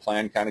condition, the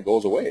plan kind of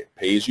goes away. It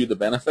pays you the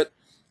benefit,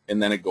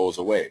 and then it goes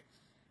away.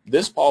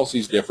 This policy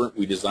is different.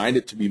 We designed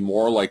it to be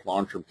more like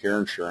long-term care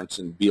insurance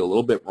and be a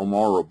little bit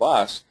more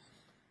robust.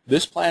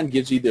 This plan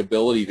gives you the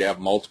ability to have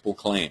multiple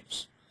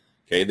claims.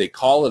 Okay, they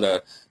call it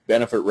a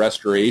benefit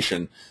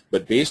restoration,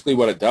 but basically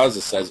what it does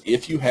is says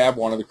if you have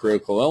one of the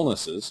critical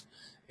illnesses,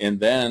 and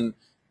then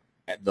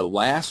at the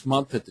last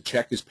month that the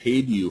check is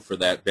paid to you for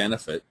that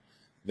benefit,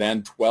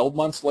 then 12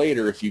 months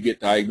later, if you get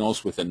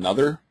diagnosed with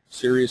another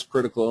serious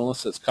critical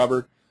illness that's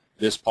covered,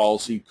 this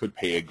policy could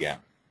pay again.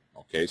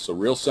 Okay, so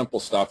real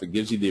simple stuff. It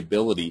gives you the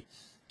ability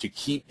to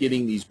keep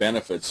getting these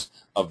benefits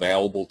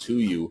available to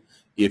you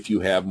if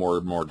you have more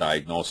and more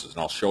diagnoses, and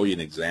I'll show you an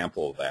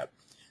example of that.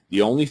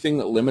 The only thing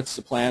that limits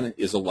the plan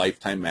is a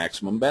lifetime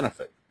maximum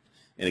benefit.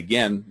 And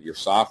again, your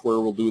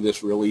software will do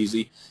this real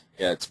easy.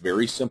 It's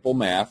very simple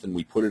math, and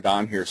we put it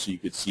on here so you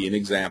could see an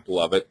example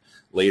of it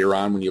later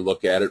on when you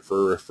look at it for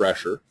a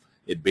refresher.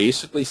 It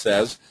basically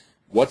says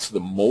what's the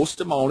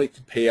most amount it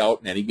can pay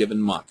out in any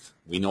given month.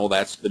 We know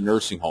that's the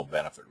nursing home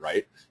benefit,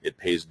 right? It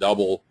pays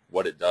double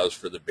what it does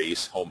for the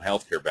base home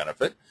health care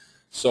benefit.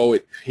 So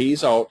it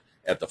pays out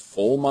at the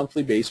full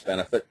monthly base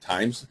benefit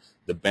times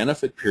the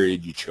benefit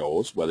period you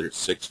chose, whether it's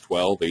 6,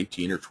 12,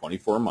 18, or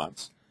 24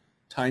 months,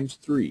 times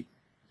 3.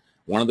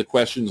 One of the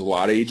questions a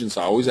lot of agents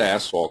always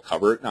ask, so I'll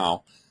cover it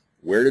now,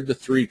 where did the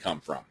 3 come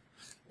from?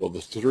 Well,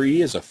 the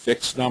 3 is a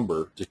fixed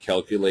number to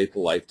calculate the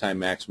lifetime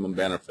maximum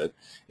benefit.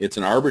 It's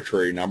an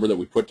arbitrary number that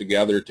we put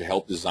together to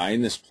help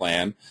design this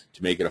plan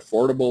to make it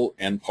affordable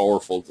and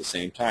powerful at the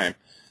same time.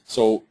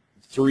 So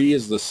 3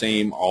 is the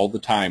same all the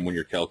time when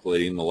you're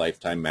calculating the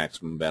lifetime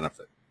maximum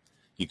benefit.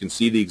 You can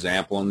see the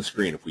example on the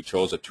screen. If we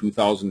chose a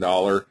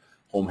 $2,000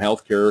 home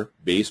health care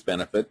base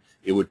benefit,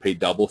 it would pay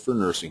double for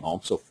nursing home,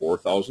 so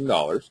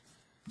 $4,000.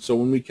 So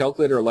when we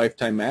calculate our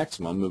lifetime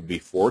maximum, it would be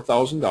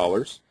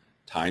 $4,000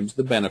 times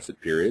the benefit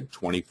period,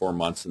 24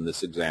 months in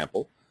this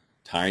example,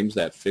 times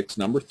that fixed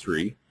number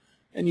 3,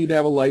 and you'd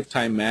have a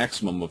lifetime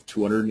maximum of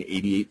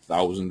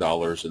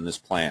 $288,000 in this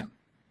plan.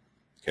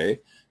 Okay?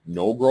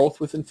 No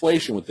growth with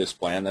inflation with this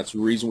plan. That's the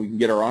reason we can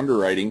get our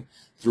underwriting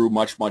through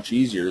much, much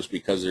easier, is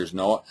because there's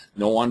no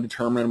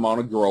undetermined amount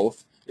of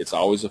growth. It's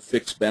always a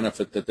fixed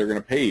benefit that they're going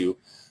to pay you.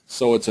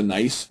 So it's a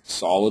nice,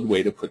 solid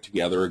way to put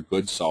together a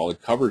good,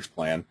 solid coverage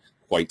plan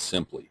quite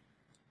simply.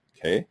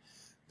 Okay?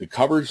 The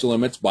coverage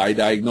limits by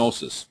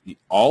diagnosis.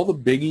 All the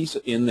biggies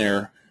in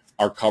there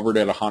are covered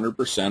at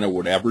 100% of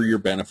whatever your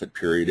benefit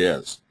period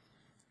is.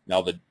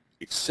 Now the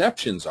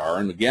exceptions are,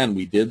 and again,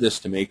 we did this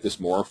to make this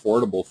more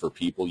affordable for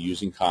people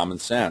using common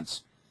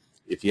sense.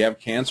 If you have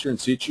cancer in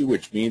situ,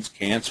 which means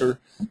cancer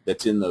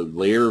that's in the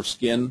layer of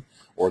skin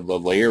or the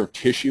layer of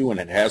tissue and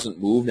it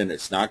hasn't moved and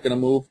it's not going to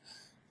move,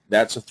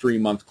 that's a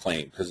 3-month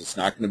claim because it's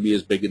not going to be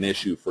as big an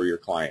issue for your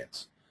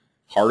clients.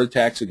 Heart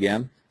attacks,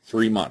 again,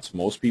 3 months.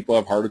 Most people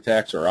have heart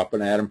attacks or up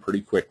and at them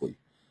pretty quickly.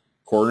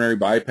 Coronary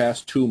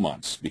bypass, 2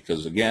 months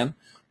because, again,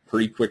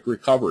 pretty quick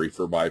recovery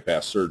for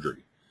bypass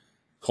surgery.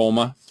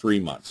 Coma,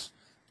 3 months.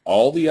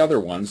 All the other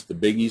ones, the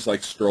biggies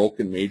like stroke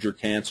and major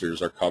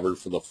cancers, are covered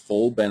for the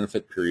full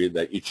benefit period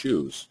that you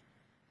choose.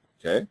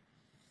 Okay?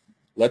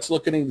 Let's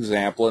look at an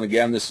example, and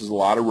again, this is a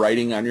lot of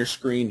writing on your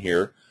screen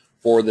here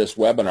for this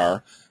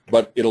webinar,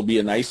 but it'll be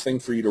a nice thing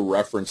for you to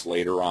reference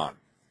later on.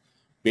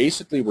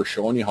 Basically, we're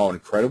showing you how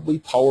incredibly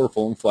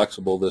powerful and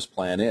flexible this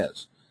plan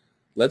is.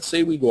 Let's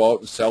say we go out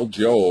and sell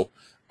Joe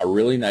a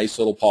really nice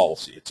little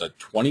policy. It's a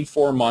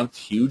 24-month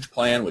huge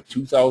plan with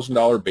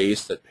 $2,000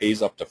 base that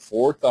pays up to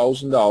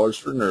 $4,000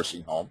 for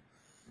nursing home.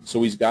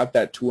 So he's got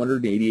that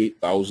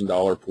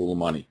 $288,000 pool of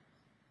money.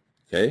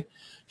 Okay?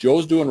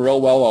 Joe's doing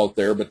real well out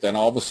there, but then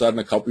all of a sudden,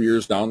 a couple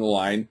years down the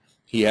line,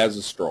 he has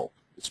a stroke.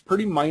 It's a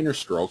pretty minor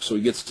stroke, so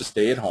he gets to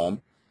stay at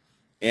home.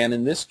 And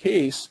in this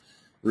case,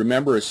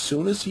 remember, as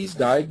soon as he's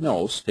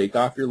diagnosed, take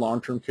off your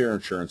long-term care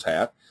insurance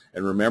hat,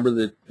 and remember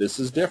that this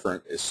is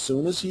different. As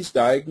soon as he's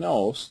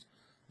diagnosed,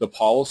 the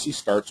policy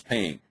starts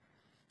paying.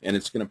 And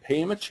it's going to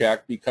pay him a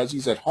check because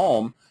he's at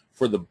home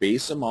for the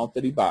base amount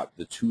that he bought,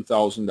 the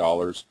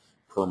 $2,000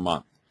 per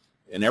month.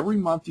 And every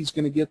month he's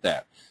going to get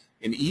that.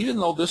 And even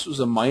though this was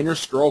a minor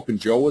stroke and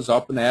Joe was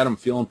up and at him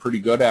feeling pretty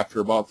good after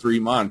about 3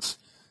 months,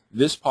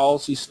 this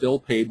policy still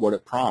paid what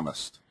it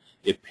promised.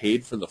 It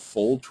paid for the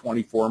full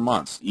 24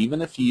 months.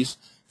 Even if he's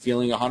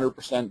feeling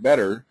 100%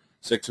 better,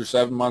 6 or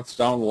 7 months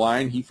down the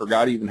line, he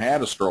forgot he even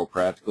had a stroke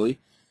practically,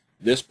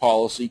 this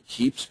policy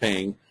keeps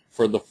paying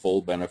for the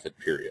full benefit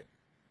period.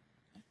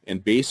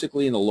 And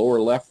basically in the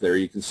lower left there,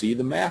 you can see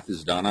the math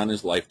is done on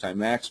his lifetime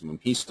maximum.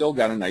 He's still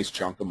got a nice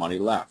chunk of money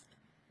left.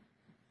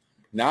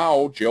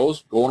 Now,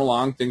 Joe's going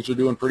along. Things are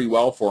doing pretty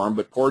well for him,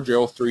 but poor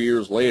Joe, 3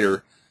 years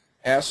later,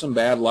 has some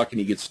bad luck and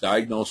he gets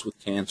diagnosed with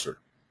cancer.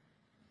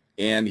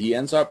 And he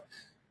ends up,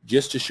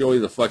 just to show you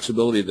the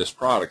flexibility of this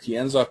product, he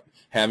ends up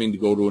having to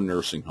go to a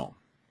nursing home.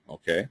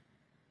 Okay?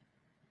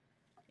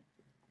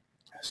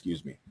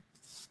 Excuse me.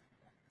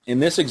 In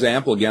this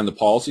example, again, the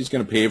policy is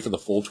going to pay for the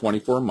full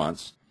 24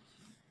 months.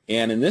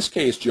 And in this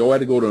case, Joe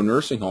had to go to a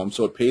nursing home,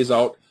 so it pays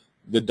out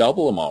the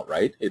double amount,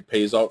 right? It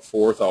pays out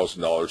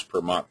 $4,000 per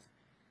month.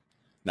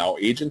 Now,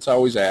 agents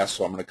always ask,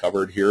 so I'm going to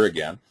cover it here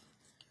again.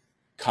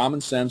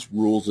 Common sense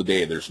rules the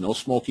day. There's no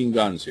smoking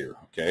guns here,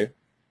 okay?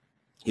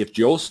 If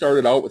Joe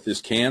started out with this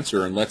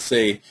cancer and let's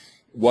say it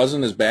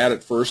wasn't as bad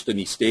at first and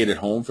he stayed at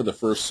home for the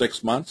first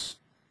 6 months,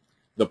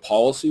 the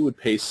policy would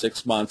pay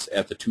 6 months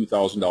at the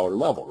 $2,000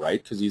 level,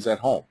 right? Because he's at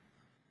home.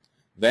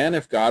 Then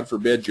if, God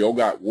forbid, Joe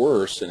got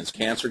worse and his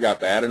cancer got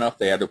bad enough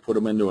they had to put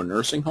him into a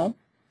nursing home,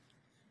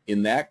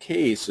 in that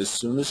case, as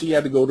soon as he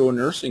had to go to a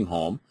nursing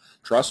home,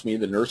 trust me,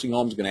 the nursing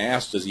home is going to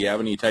ask, does he have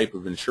any type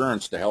of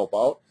insurance to help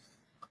out?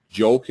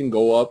 Joe can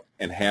go up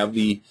and have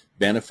the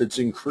benefits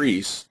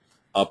increase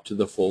up to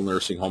the full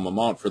nursing home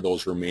amount for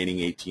those remaining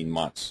 18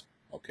 months.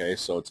 Okay,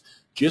 so it's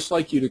just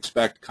like you'd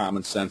expect,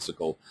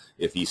 commonsensical.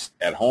 If he's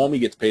at home, he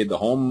gets paid the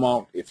home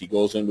amount. If he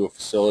goes into a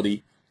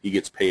facility, he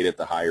gets paid at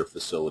the higher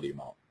facility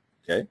amount.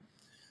 Okay,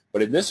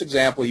 but in this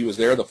example, he was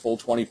there the full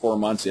 24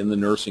 months in the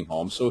nursing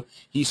home, so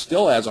he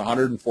still has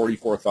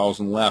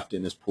 $144,000 left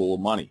in his pool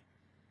of money.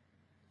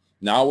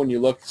 Now, when you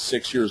look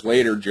 6 years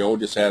later, Joe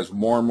just has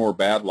more and more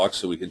bad luck,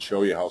 so we can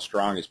show you how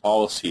strong his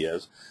policy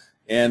is.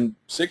 And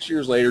 6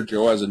 years later,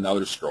 Joe has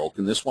another stroke,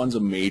 and this one's a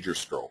major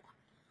stroke.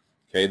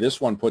 Okay,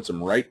 this one puts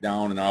him right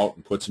down and out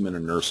and puts him in a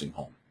nursing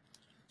home.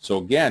 So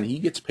again, he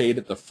gets paid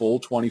at the full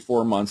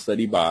 24 months that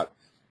he bought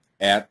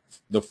at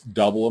the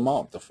double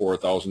amount, the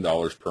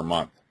 $4,000 per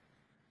month.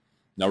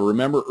 Now,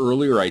 remember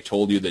earlier I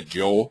told you that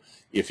Joe,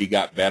 if he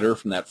got better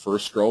from that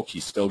first stroke, he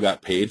still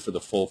got paid for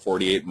the full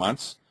 48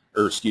 months,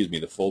 or excuse me,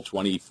 the full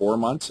 24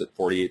 months at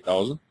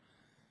 $48,000.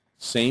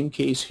 Same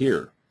case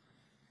here.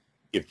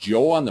 If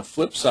Joe, on the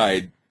flip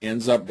side,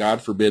 ends up,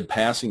 God forbid,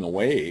 passing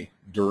away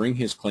during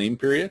his claim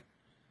period,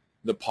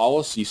 the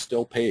policy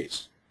still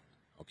pays.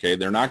 Okay,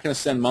 they're not going to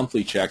send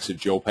monthly checks if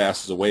Joe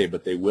passes away,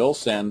 but they will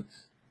send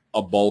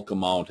a bulk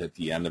amount at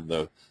the end of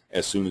the,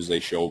 as soon as they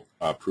show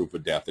proof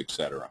of death,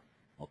 etc.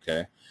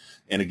 Okay,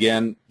 and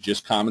again,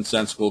 just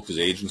commonsensical, because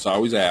agents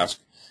always ask,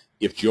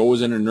 if Joe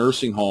was in a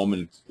nursing home,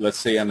 and let's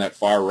say on that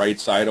far right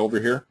side over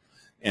here,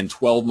 and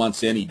 12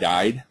 months in he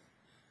died,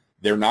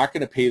 they're not going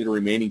to pay the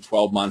remaining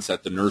 12 months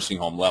at the nursing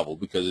home level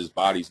because his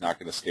body's not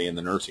going to stay in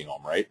the nursing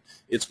home, right?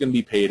 It's going to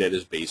be paid at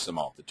his base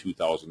amount, the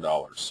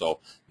 $2,000. So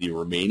the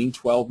remaining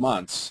 12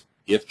 months,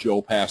 if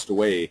Joe passed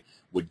away,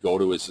 would go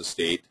to his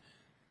estate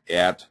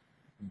at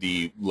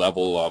the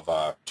level of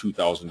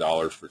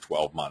 $2,000 for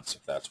 12 months,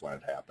 if that's when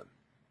it happened.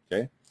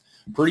 Okay?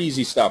 Pretty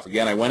easy stuff.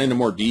 Again, I went into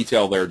more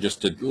detail there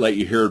just to let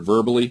you hear it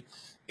verbally,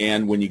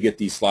 and when you get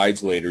these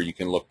slides later, you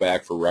can look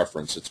back for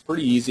reference. It's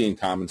pretty easy and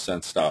common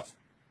sense stuff.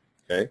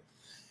 Okay?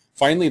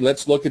 Finally,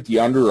 let's look at the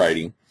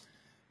underwriting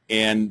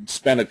and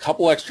spend a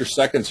couple extra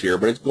seconds here,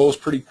 but it goes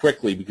pretty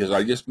quickly because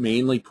I just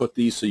mainly put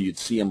these so you'd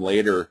see them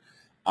later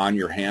on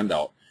your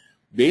handout.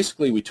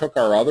 Basically, we took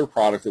our other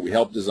product that we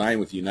helped design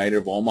with United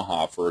of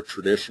Omaha for a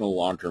traditional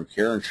long-term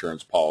care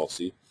insurance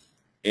policy,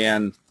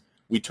 and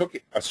we took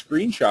a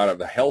screenshot of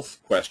the health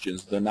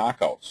questions, the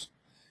knockouts.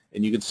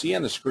 And you can see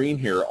on the screen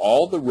here,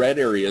 all the red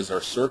areas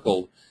are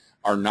circled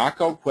are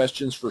knockout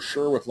questions for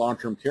sure with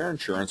long-term care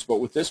insurance, but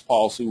with this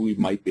policy, we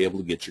might be able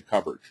to get you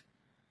coverage.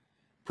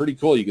 Pretty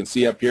cool. You can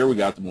see up here we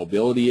got the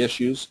mobility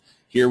issues.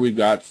 Here we've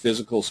got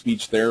physical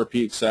speech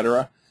therapy,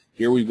 etc.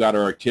 Here we've got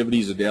our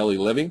activities of daily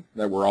living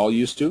that we're all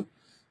used to.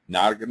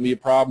 Not going to be a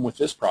problem with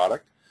this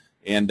product.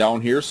 And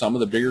down here, some of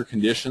the bigger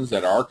conditions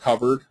that are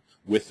covered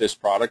with this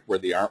product where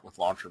they aren't with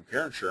long-term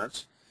care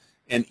insurance.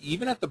 And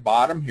even at the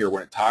bottom here,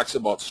 when it talks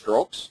about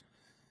strokes,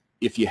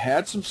 if you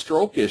had some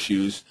stroke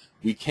issues,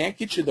 we can't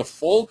get you the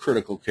full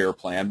critical care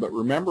plan, but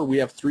remember we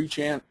have three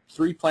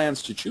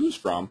plans to choose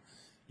from.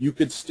 You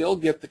could still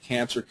get the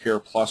Cancer Care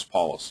Plus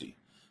policy.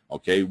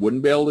 Okay,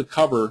 wouldn't be able to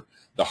cover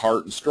the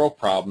heart and stroke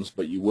problems,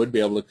 but you would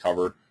be able to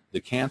cover the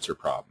cancer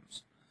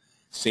problems.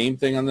 Same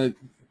thing on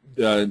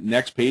the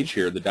next page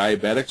here, the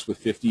diabetics with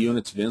 50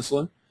 units of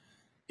insulin.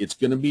 It's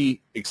going to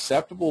be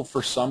acceptable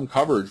for some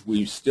coverage.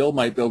 We still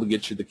might be able to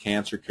get you the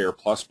Cancer Care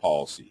Plus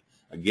policy.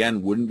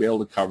 Again, wouldn't be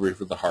able to cover you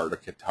for the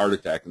heart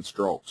attack and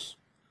strokes.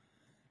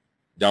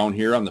 Down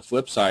here on the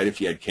flip side, if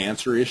you had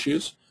cancer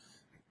issues,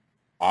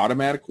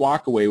 automatic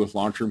walk away with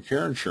long-term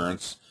care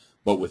insurance,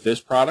 but with this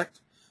product,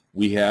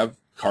 we have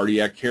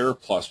Cardiac Care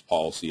Plus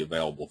policy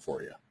available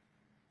for you.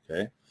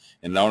 Okay?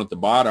 And down at the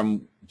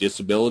bottom,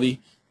 disability.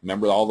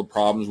 Remember all the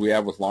problems we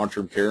have with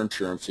long-term care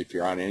insurance if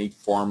you're on any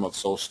form of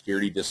Social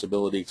Security,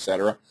 disability,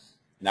 etc.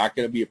 Not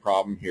going to be a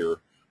problem here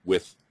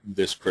with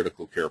this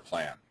critical care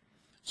plan.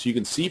 So you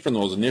can see from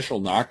those initial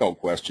knockout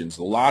questions,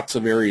 lots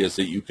of areas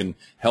that you can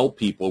help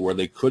people where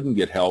they couldn't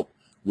get help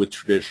with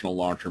traditional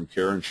long-term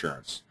care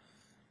insurance.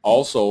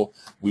 Also,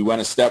 we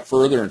went a step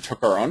further and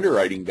took our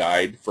underwriting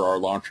guide for our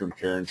long-term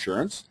care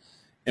insurance,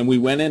 and we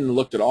went in and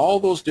looked at all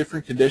those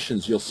different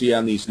conditions you'll see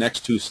on these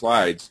next two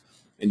slides,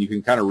 and you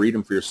can kind of read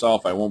them for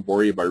yourself. I won't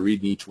bore you by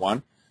reading each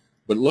one,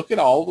 but look at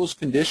all those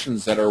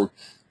conditions that are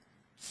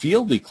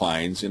field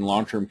declines in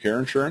long-term care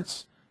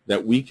insurance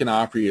that we can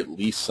offer you at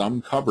least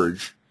some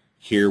coverage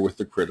here with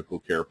the critical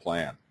care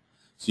plan.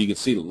 So you can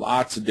see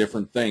lots of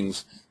different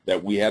things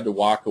that we had to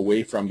walk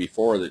away from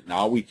before that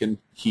now we can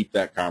keep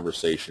that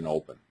conversation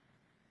open.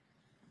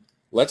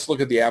 Let's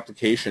look at the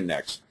application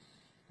next.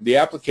 The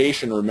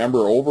application, remember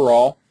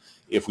overall,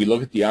 if we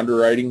look at the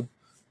underwriting,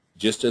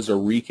 just as a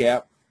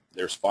recap,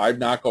 there's 5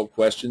 knockout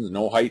questions,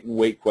 no height and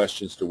weight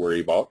questions to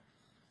worry about.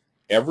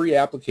 Every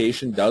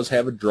application does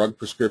have a drug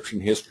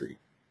prescription history.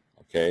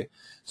 Okay,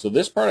 so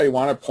this part I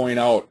want to point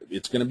out,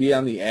 it's going to be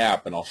on the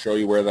app, and I'll show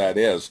you where that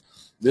is.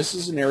 This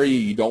is an area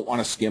you don't want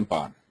to skimp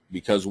on,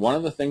 because one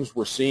of the things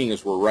we're seeing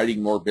as we're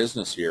writing more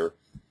business here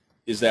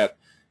is that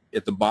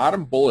at the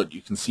bottom bullet,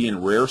 you can see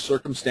in rare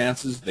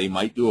circumstances they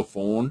might do a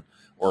phone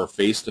or a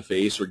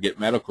face-to-face or get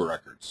medical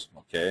records.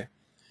 Okay,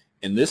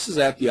 and this is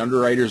at the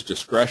underwriter's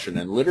discretion,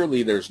 and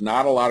literally there's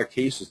not a lot of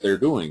cases they're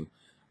doing,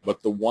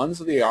 but the ones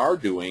that they are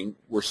doing,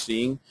 we're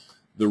seeing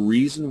the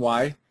reason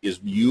why is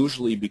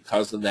usually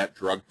because of that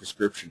drug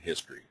prescription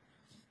history.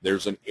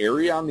 There's an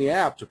area on the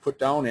app to put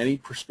down any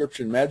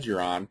prescription meds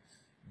you're on.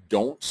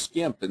 Don't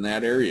skimp in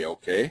that area,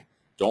 okay?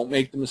 Don't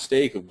make the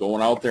mistake of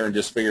going out there and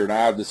just figuring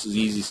out, this is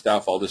easy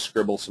stuff, I'll just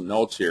scribble some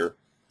notes here.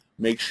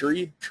 Make sure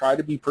you try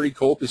to be pretty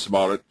copious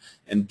about it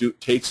and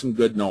take some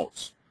good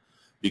notes,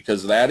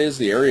 because that is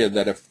the area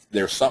that if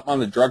there's something on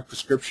the drug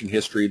prescription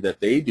history that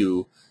they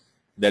do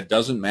that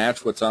doesn't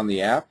match what's on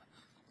the app,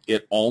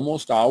 it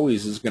almost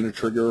always is going to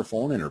trigger a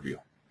phone interview.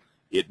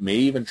 It may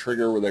even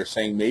trigger where they're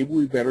saying, maybe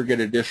we better get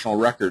additional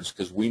records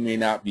because we may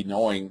not be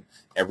knowing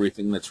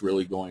everything that's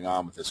really going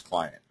on with this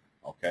client.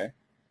 Okay?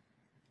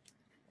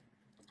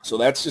 So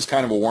that's just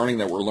kind of a warning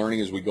that we're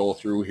learning as we go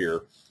through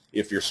here.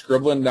 If you're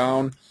scribbling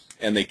down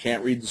and they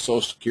can't read the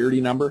Social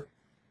Security number,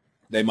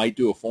 they might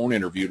do a phone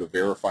interview to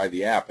verify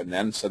the app, and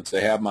then since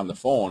they have them on the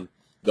phone,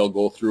 they'll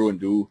go through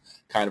and do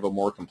kind of a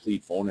more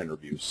complete phone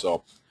interview.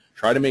 So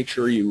try to make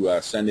sure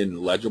you send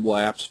in legible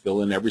apps,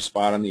 fill in every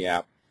spot on the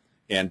app,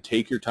 and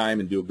take your time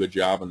and do a good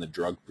job on the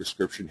drug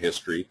prescription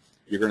history.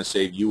 You're going to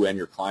save you and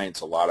your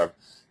clients a lot of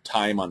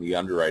time on the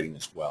underwriting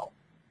as well.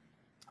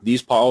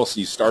 These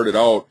policies started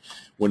out,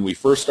 when we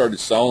first started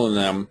selling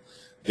them,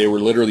 they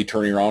were literally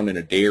turning around in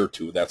a day or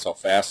two. That's how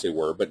fast they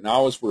were. But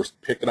now as we're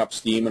picking up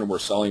steam and we're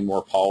selling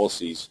more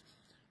policies,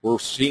 we're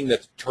seeing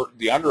that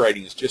the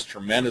underwriting is just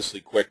tremendously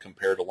quick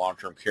compared to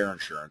long-term care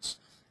insurance.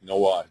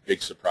 No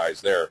big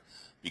surprise there,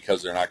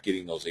 because they're not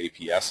getting those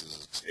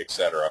APSs,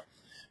 etc.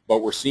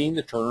 But we're seeing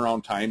the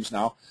turnaround times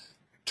now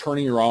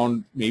turning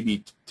around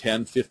maybe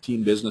 10,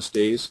 15 business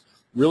days,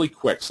 really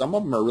quick. Some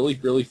of them are really,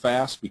 really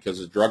fast because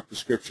the drug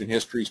prescription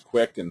history is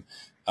quick and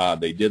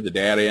they did the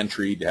data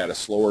entry, had a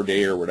slower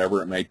day or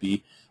whatever it might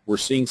be. We're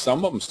seeing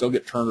some of them still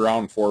get turned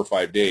around in 4 or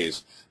 5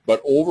 days.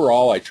 But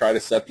overall, I try to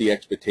set the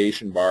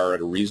expectation bar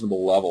at a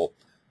reasonable level.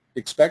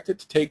 Expect it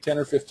to take 10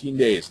 or 15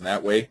 days, and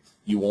that way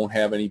you won't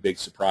have any big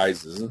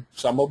surprises. And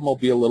some of them will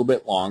be a little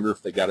bit longer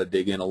if they got to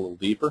dig in a little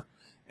deeper,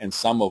 and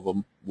some of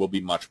them will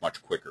be much,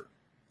 much quicker.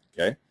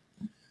 Okay?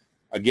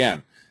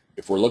 Again,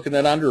 if we're looking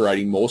at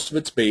underwriting, most of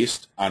it's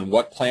based on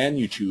what plan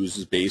you choose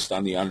is based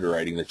on the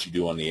underwriting that you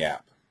do on the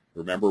app.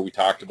 Remember, we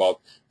talked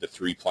about the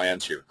 3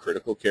 plans here.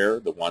 Critical care,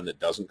 the one that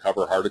doesn't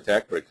cover heart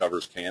attack, but it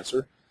covers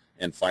cancer.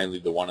 And finally,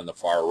 the one on the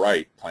far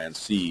right, Plan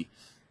C,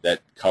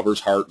 that covers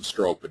heart and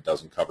stroke but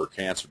doesn't cover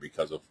cancer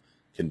because of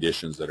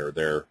conditions that are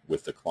there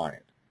with the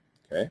client.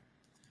 Okay?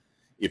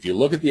 If you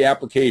look at the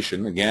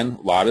application, again,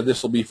 a lot of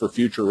this will be for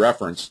future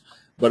reference,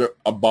 but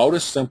about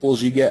as simple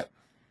as you get.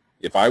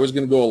 If I was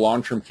going to go a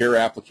long-term care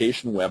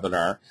application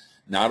webinar,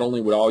 not only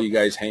would all you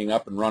guys hang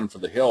up and run for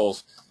the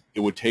hills,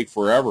 it would take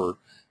forever,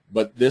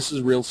 but this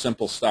is real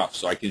simple stuff.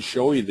 So I can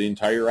show you the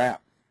entire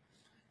app.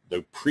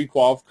 The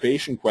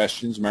pre-qualification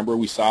questions, remember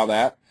we saw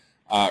that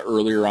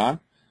earlier on?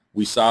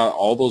 We saw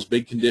all those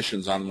big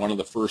conditions on one of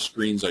the first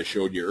screens I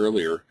showed you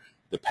earlier.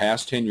 The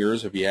past 10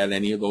 years, have you had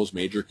any of those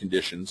major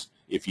conditions?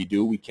 If you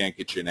do, we can't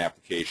get you an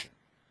application.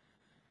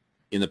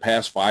 In the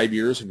past 5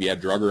 years, have you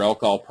had drug or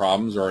alcohol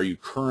problems, or are you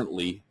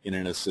currently in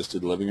an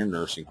assisted living or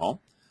nursing home?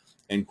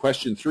 And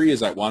question 3 is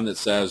that one that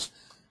says,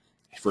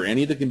 for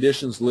any of the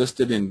conditions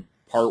listed in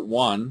part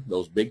 1,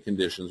 those big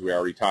conditions we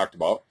already talked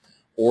about,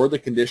 or the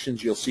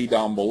conditions you'll see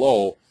down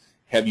below,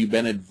 have you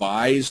been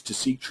advised to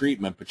seek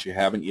treatment but you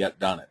haven't yet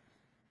done it?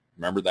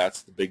 Remember,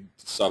 that's the big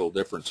subtle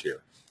difference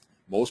here.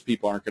 Most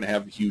people aren't going to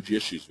have huge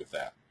issues with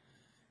that.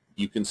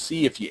 You can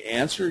see if you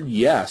answered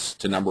yes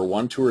to number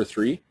 1, 2, or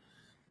 3,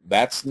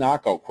 that's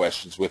knockout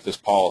questions with this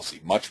policy.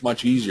 Much,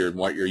 much easier than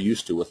what you're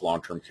used to with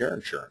long-term care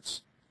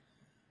insurance.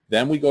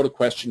 Then we go to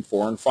question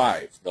 4 and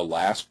 5, the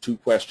last 2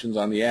 questions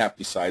on the app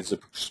besides the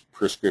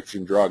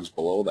prescription drugs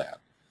below that.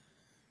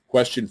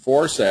 Question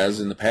 4 says,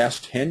 in the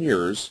past 10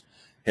 years,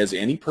 has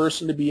any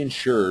person to be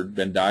insured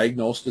been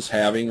diagnosed as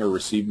having or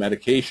received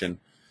medication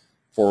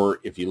for,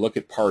 if you look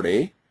at Part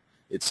A,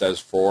 it says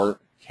for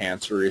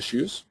cancer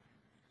issues.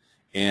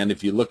 And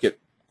if you look at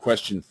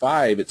question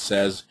 5, it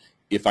says,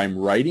 if I'm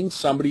writing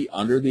somebody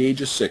under the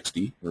age of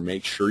 60, or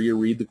make sure you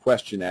read the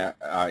question,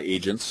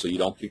 agents, so you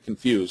don't get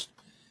confused,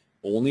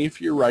 only if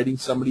you're writing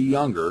somebody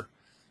younger,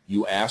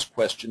 you ask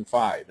question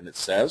 5. And it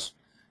says,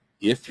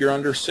 if you're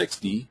under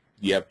 60,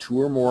 you have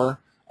 2 or more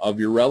of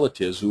your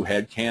relatives who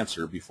had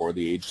cancer before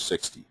the age of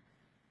 60.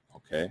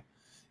 Okay?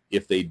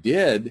 If they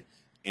did,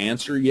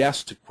 answer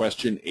yes to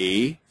question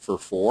A for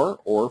 4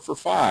 or for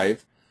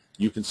 5.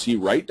 You can see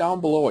right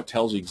down below it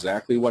tells you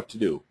exactly what to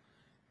do.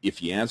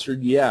 If you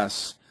answered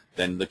yes,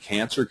 then the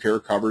cancer care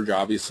coverage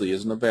obviously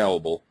isn't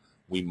available.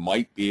 We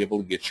might be able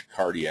to get you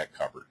cardiac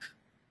coverage.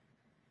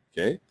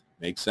 Okay?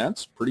 Makes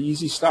sense? Pretty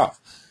easy stuff.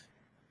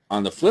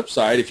 On the flip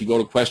side, if you go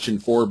to question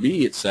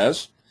 4B, it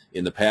says,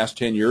 in the past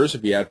 10 years,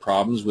 have you had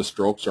problems with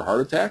strokes or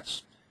heart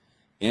attacks?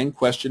 And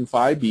question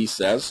 5B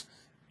says,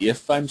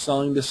 if I'm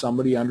selling to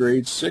somebody under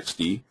age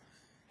 60,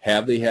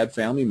 have they had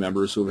family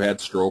members who have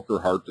had stroke or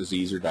heart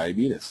disease or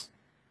diabetes?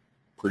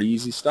 Pretty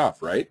easy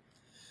stuff, right?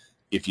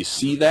 If you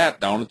see that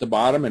down at the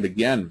bottom, and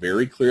again,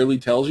 very clearly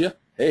tells you,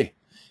 hey,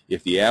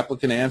 if the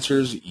applicant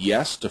answers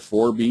yes to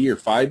 4B or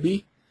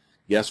 5B,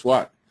 guess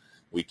what?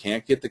 We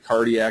can't get the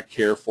cardiac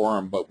care for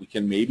them, but we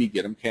can maybe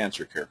get them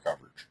cancer care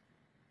coverage.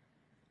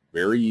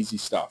 Very easy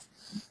stuff.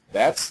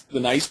 That's the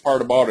nice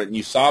part about it. And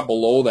you saw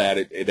below that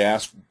it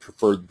asked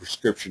for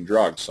prescription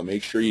drugs. So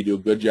make sure you do a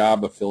good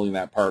job of filling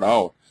that part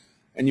out.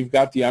 And you've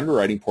got the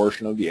underwriting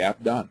portion of the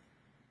app done.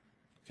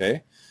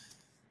 Okay?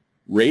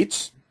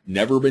 Rates,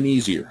 never been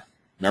easier.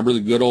 Remember the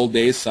good old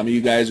days? Some of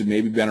you guys have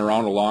maybe been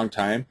around a long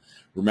time.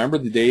 Remember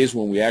the days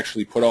when we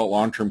actually put out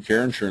long-term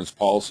care insurance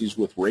policies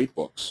with rate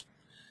books.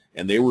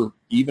 And they were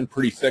even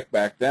pretty thick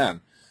back then.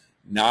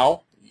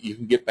 Now you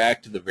can get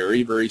back to the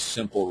very, very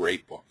simple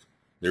rate book.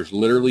 There's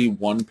literally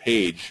one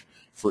page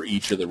for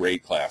each of the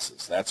rate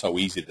classes. That's how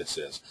easy this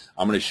is.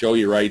 I'm going to show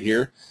you right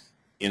here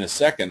in a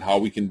second how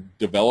we can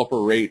develop a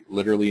rate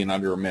literally in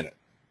under a minute.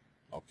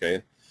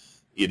 Okay?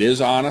 It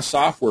is on a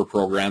software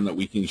program that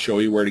we can show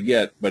you where to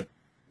get, but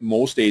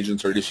most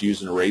agents are just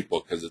using a rate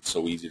book because it's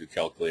so easy to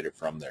calculate it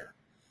from there.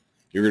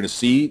 You're going to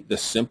see the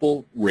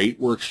simple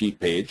rate worksheet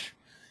page.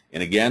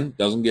 And again,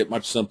 doesn't get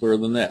much simpler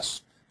than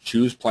this.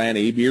 Choose plan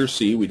A, B, or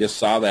C. We just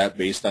saw that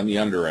based on the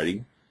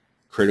underwriting.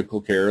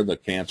 Critical care, the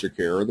cancer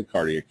care, or the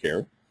cardiac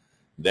care.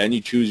 Then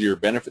you choose your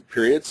benefit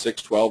period,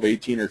 6, 12,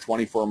 18, or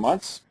 24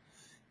 months.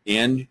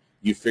 And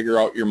you figure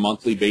out your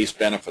monthly base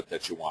benefit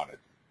that you wanted.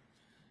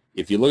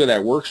 If you look at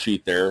that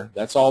worksheet there,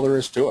 that's all there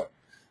is to it.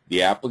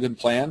 The applicant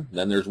plan,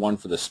 then there's one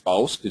for the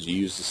spouse because you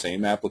use the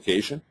same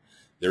application.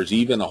 There's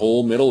even a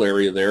whole middle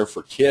area there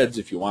for kids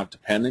if you want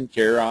dependent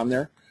care on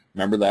there.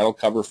 Remember, that'll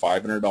cover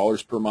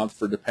 $500 per month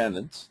for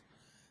dependents.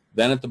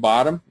 Then at the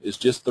bottom is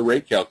just the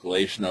rate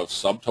calculation of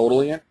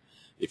subtotaling it.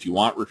 If you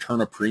want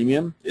return of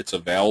premium, it's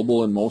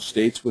available in most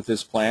states with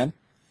this plan.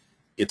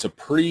 It's a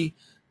pretty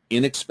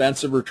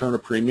inexpensive return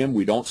of premium.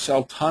 We don't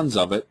sell tons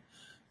of it.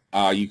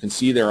 You can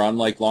see there,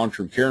 unlike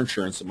long-term care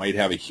insurance that might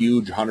have a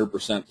huge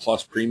 100%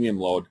 plus premium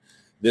load,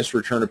 this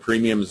return of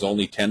premium is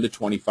only 10 to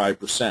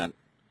 25%.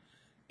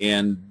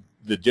 And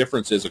the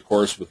difference is, of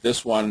course, with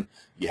this one,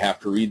 you have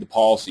to read the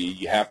policy.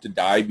 You have to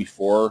die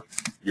before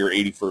your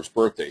 81st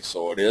birthday.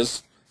 So it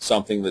is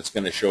something that's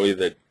going to show you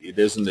that it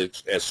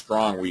isn't as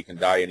strong where you can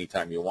die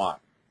anytime you want.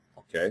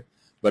 Okay?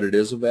 But it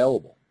is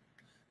available.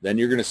 Then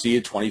you're going to see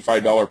a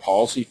 $25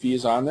 policy fee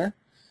is on there.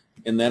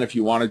 And then if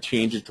you want to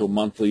change it to a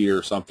monthly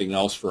or something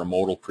else for a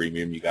modal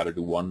premium, you got to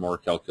do one more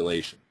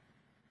calculation.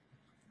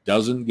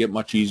 Doesn't get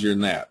much easier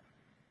than that.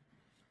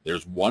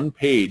 There's one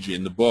page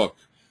in the book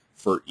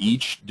for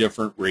each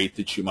different rate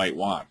that you might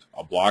want,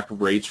 a block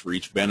of rates for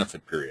each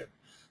benefit period.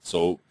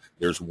 So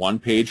there's one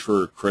page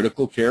for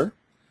critical care,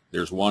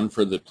 there's one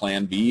for the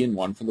Plan B and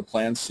one for the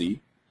Plan C,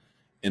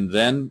 and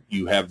then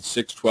you have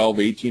 6, 12,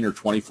 18, or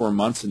 24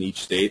 months in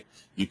each state.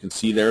 You can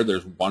see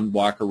there's one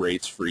block of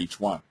rates for each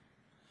one.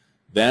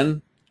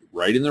 Then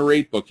right in the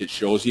rate book, it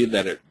shows you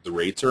that the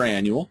rates are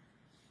annual.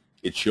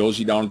 It shows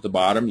you down at the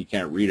bottom, you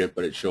can't read it,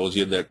 but it shows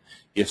you that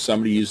if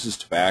somebody uses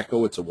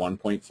tobacco, it's a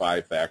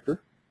 1.5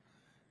 factor,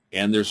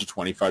 and there's a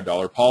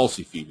 $25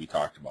 policy fee we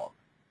talked about.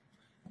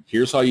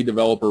 Here's how you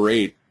develop a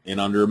rate in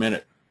under a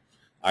minute.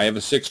 I have a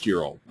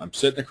 60-year-old. I'm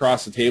sitting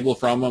across the table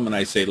from him, and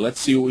I say, let's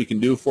see what we can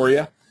do for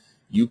you.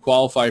 You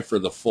qualify for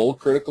the full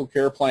critical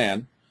care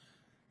plan.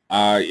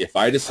 If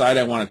I decide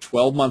I want a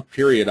 12-month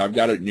period, I've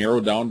got it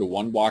narrowed down to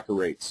one block of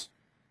rates,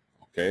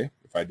 okay,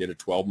 if I did a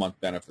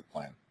 12-month benefit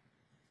plan.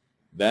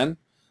 Then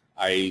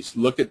I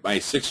look at my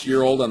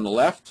 60-year-old on the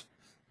left.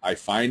 I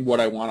find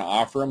what I want to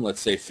offer him, let's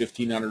say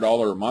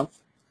 $1,500 a month.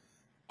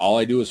 All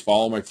I do is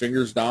follow my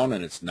fingers down,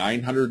 and it's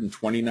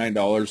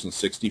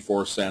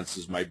 $929.64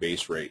 is my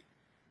base rate.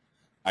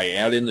 I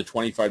add in the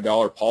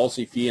 $25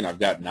 policy fee, and I've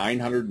got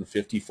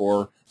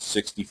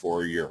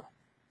 $954.64 a year.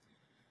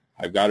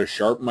 I've got to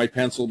sharpen my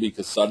pencil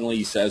because suddenly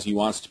he says he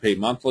wants to pay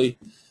monthly.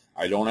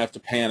 I don't have to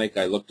panic.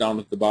 I look down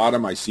at the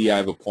bottom. I see I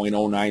have a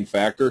 0.09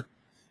 factor,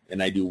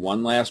 and I do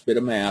one last bit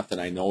of math,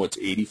 and I know it's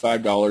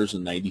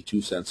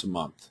 $85.92 a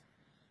month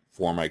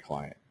for my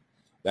client.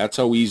 That's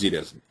how easy it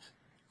is.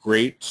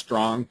 Great,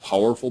 strong,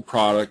 powerful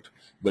product,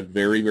 but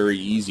very, very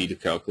easy to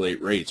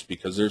calculate rates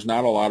because there's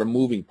not a lot of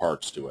moving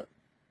parts to it.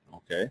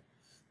 Okay?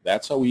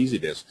 That's how easy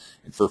it is.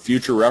 And for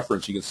future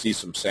reference, you can see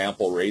some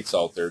sample rates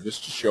out there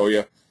just to show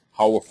you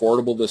how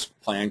affordable this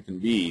plan can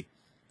be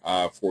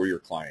for your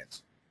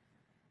clients.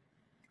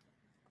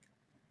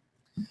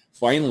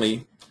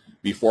 Finally,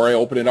 before I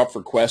open it up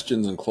for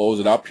questions and close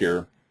it up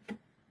here,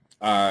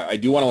 I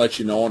do want to let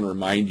you know and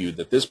remind you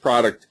that this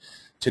product,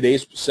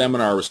 today's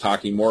seminar was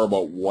talking more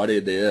about what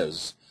it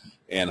is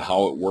and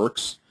how it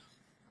works.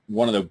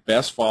 One of the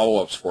best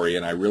follow-ups for you,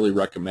 and I really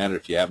recommend it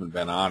if you haven't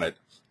been on it,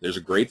 there's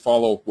a great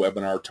follow-up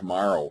webinar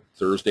tomorrow,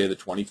 Thursday the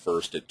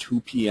 21st at 2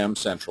 p.m.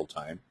 Central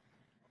Time.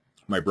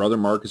 My brother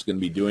Mark is going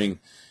to be doing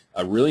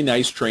a really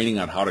nice training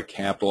on how to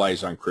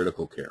capitalize on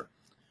critical care.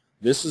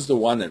 This is the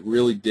one that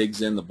really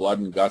digs in the blood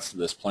and guts of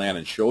this plan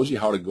and shows you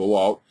how to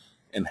go out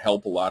and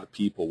help a lot of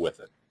people with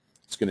it.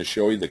 It's going to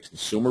show you the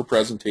consumer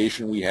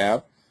presentation we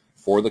have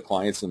for the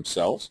clients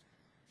themselves,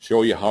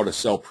 show you how to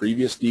sell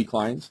previous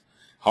declines,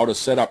 how to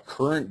set up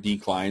current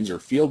declines or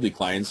field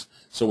declines,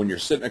 so when you're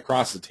sitting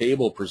across the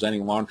table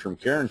presenting long-term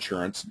care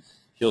insurance,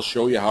 he'll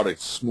show you how to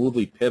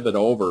smoothly pivot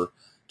over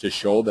to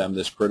show them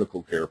this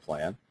critical care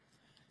plan.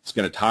 It's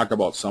going to talk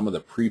about some of the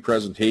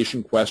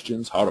pre-presentation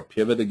questions, how to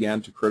pivot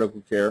again to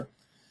critical care.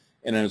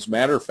 And as a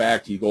matter of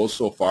fact, he goes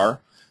so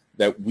far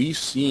that we've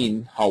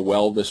seen how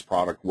well this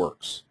product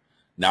works.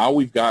 Now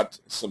we've got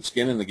some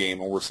skin in the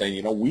game, and we're saying,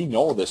 you know, we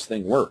know this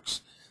thing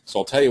works. So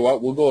I'll tell you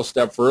what, we'll go a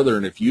step further,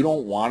 and if you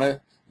don't want to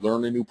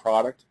learn a new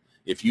product,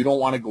 if you don't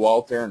want to go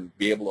out there and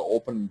be able to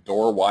open the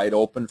door wide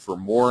open for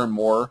more and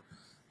more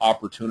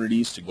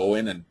opportunities to go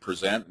in and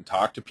present and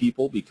talk to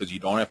people because you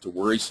don't have to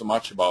worry so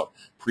much about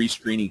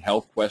pre-screening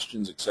health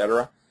questions,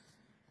 etc.,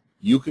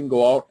 you can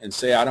go out and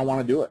say, I don't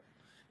want to do it.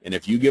 And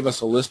if you give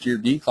us a list of your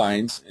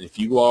declines, and if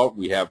you go out,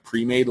 we have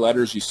pre-made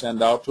letters you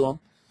send out to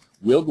them,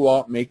 we'll go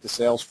out and make the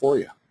sales for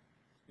you.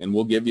 And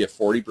we'll give you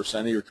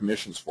 40% of your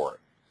commissions for it.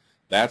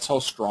 That's how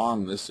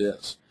strong this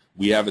is.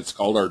 We have, it's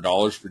called our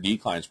Dollars for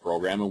Declines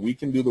program, and we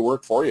can do the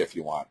work for you if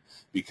you want,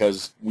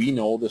 because we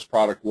know this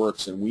product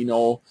works, and we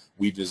know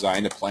we've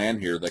designed a plan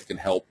here that can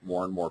help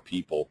more and more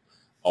people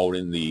out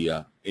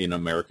in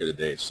America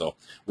today. So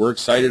we're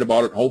excited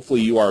about it. Hopefully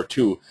you are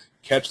too.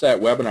 Catch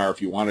that webinar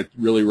if you want to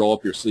really roll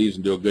up your sleeves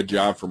and do a good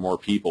job for more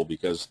people,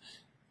 because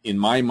in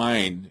my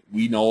mind,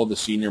 we know the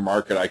senior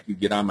market. I could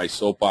get on my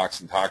soapbox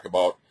and talk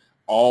about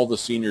all the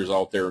seniors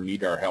out there who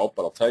need our help,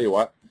 but I'll tell you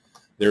what,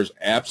 there's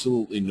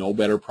absolutely no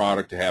better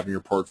product to have in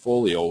your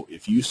portfolio.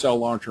 If you sell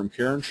long-term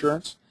care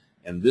insurance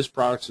and this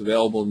product's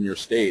available in your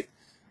state,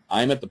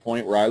 I'm at the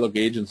point where I look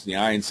agents in the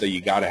eye and say, you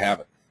got to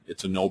have it.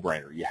 It's a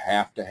no-brainer. You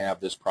have to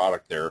have this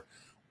product there,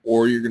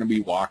 or you're going to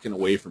be walking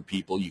away from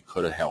people you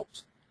could have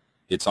helped.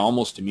 It's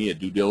almost, to me, a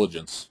due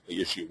diligence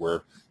issue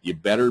where you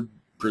better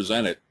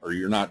present it or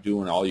you're not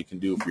doing all you can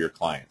do for your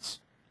clients,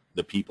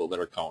 the people that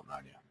are counting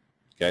on you.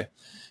 Okay?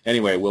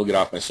 Anyway, we'll get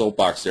off my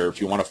soapbox there. If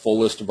you want a full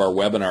list of our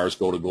webinars,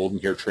 go to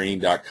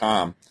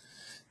goldencaretraining.com.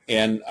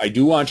 And I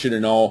do want you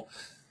to know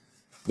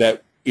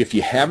that if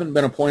you haven't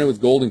been appointed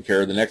with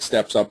GoldenCare, the next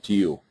step's up to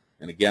you.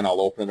 And again,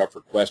 I'll open it up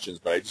for questions,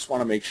 but I just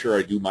want to make sure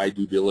I do my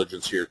due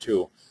diligence here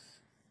too.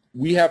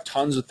 We have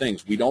tons of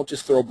things. We don't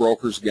just throw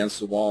brokers against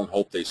the wall and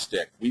hope they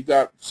stick. We've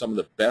got some of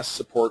the best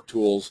support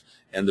tools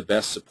and the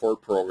best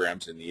support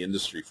programs in the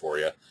industry for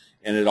you,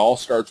 and it all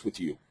starts with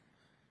you.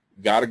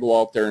 You've got to go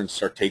out there and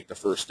take the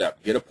first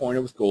step. Get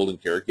appointed with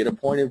GoldenCare. Get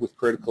appointed with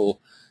critical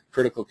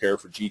care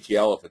for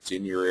GTL if it's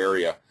in your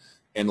area.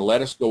 and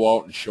let us go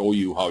out and show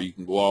you how you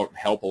can go out and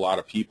help a lot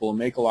of people and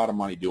make a lot of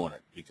money doing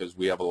it, because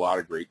we have a lot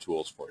of great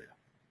tools for you.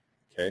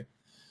 Okay.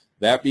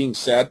 That being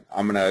said,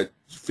 I'm going to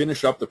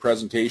finish up the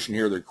presentation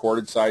here, the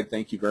recorded side.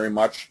 Thank you very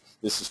much.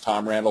 This is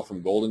Tom Randall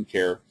from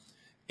GoldenCare,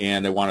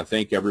 and I want to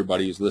thank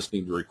everybody who's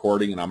listening to the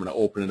recording, and I'm going to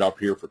open it up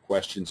here for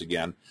questions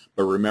again.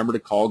 But remember to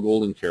call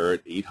GoldenCare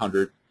at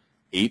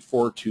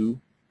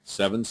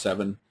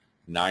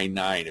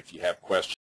 800-842-7799 if you have questions.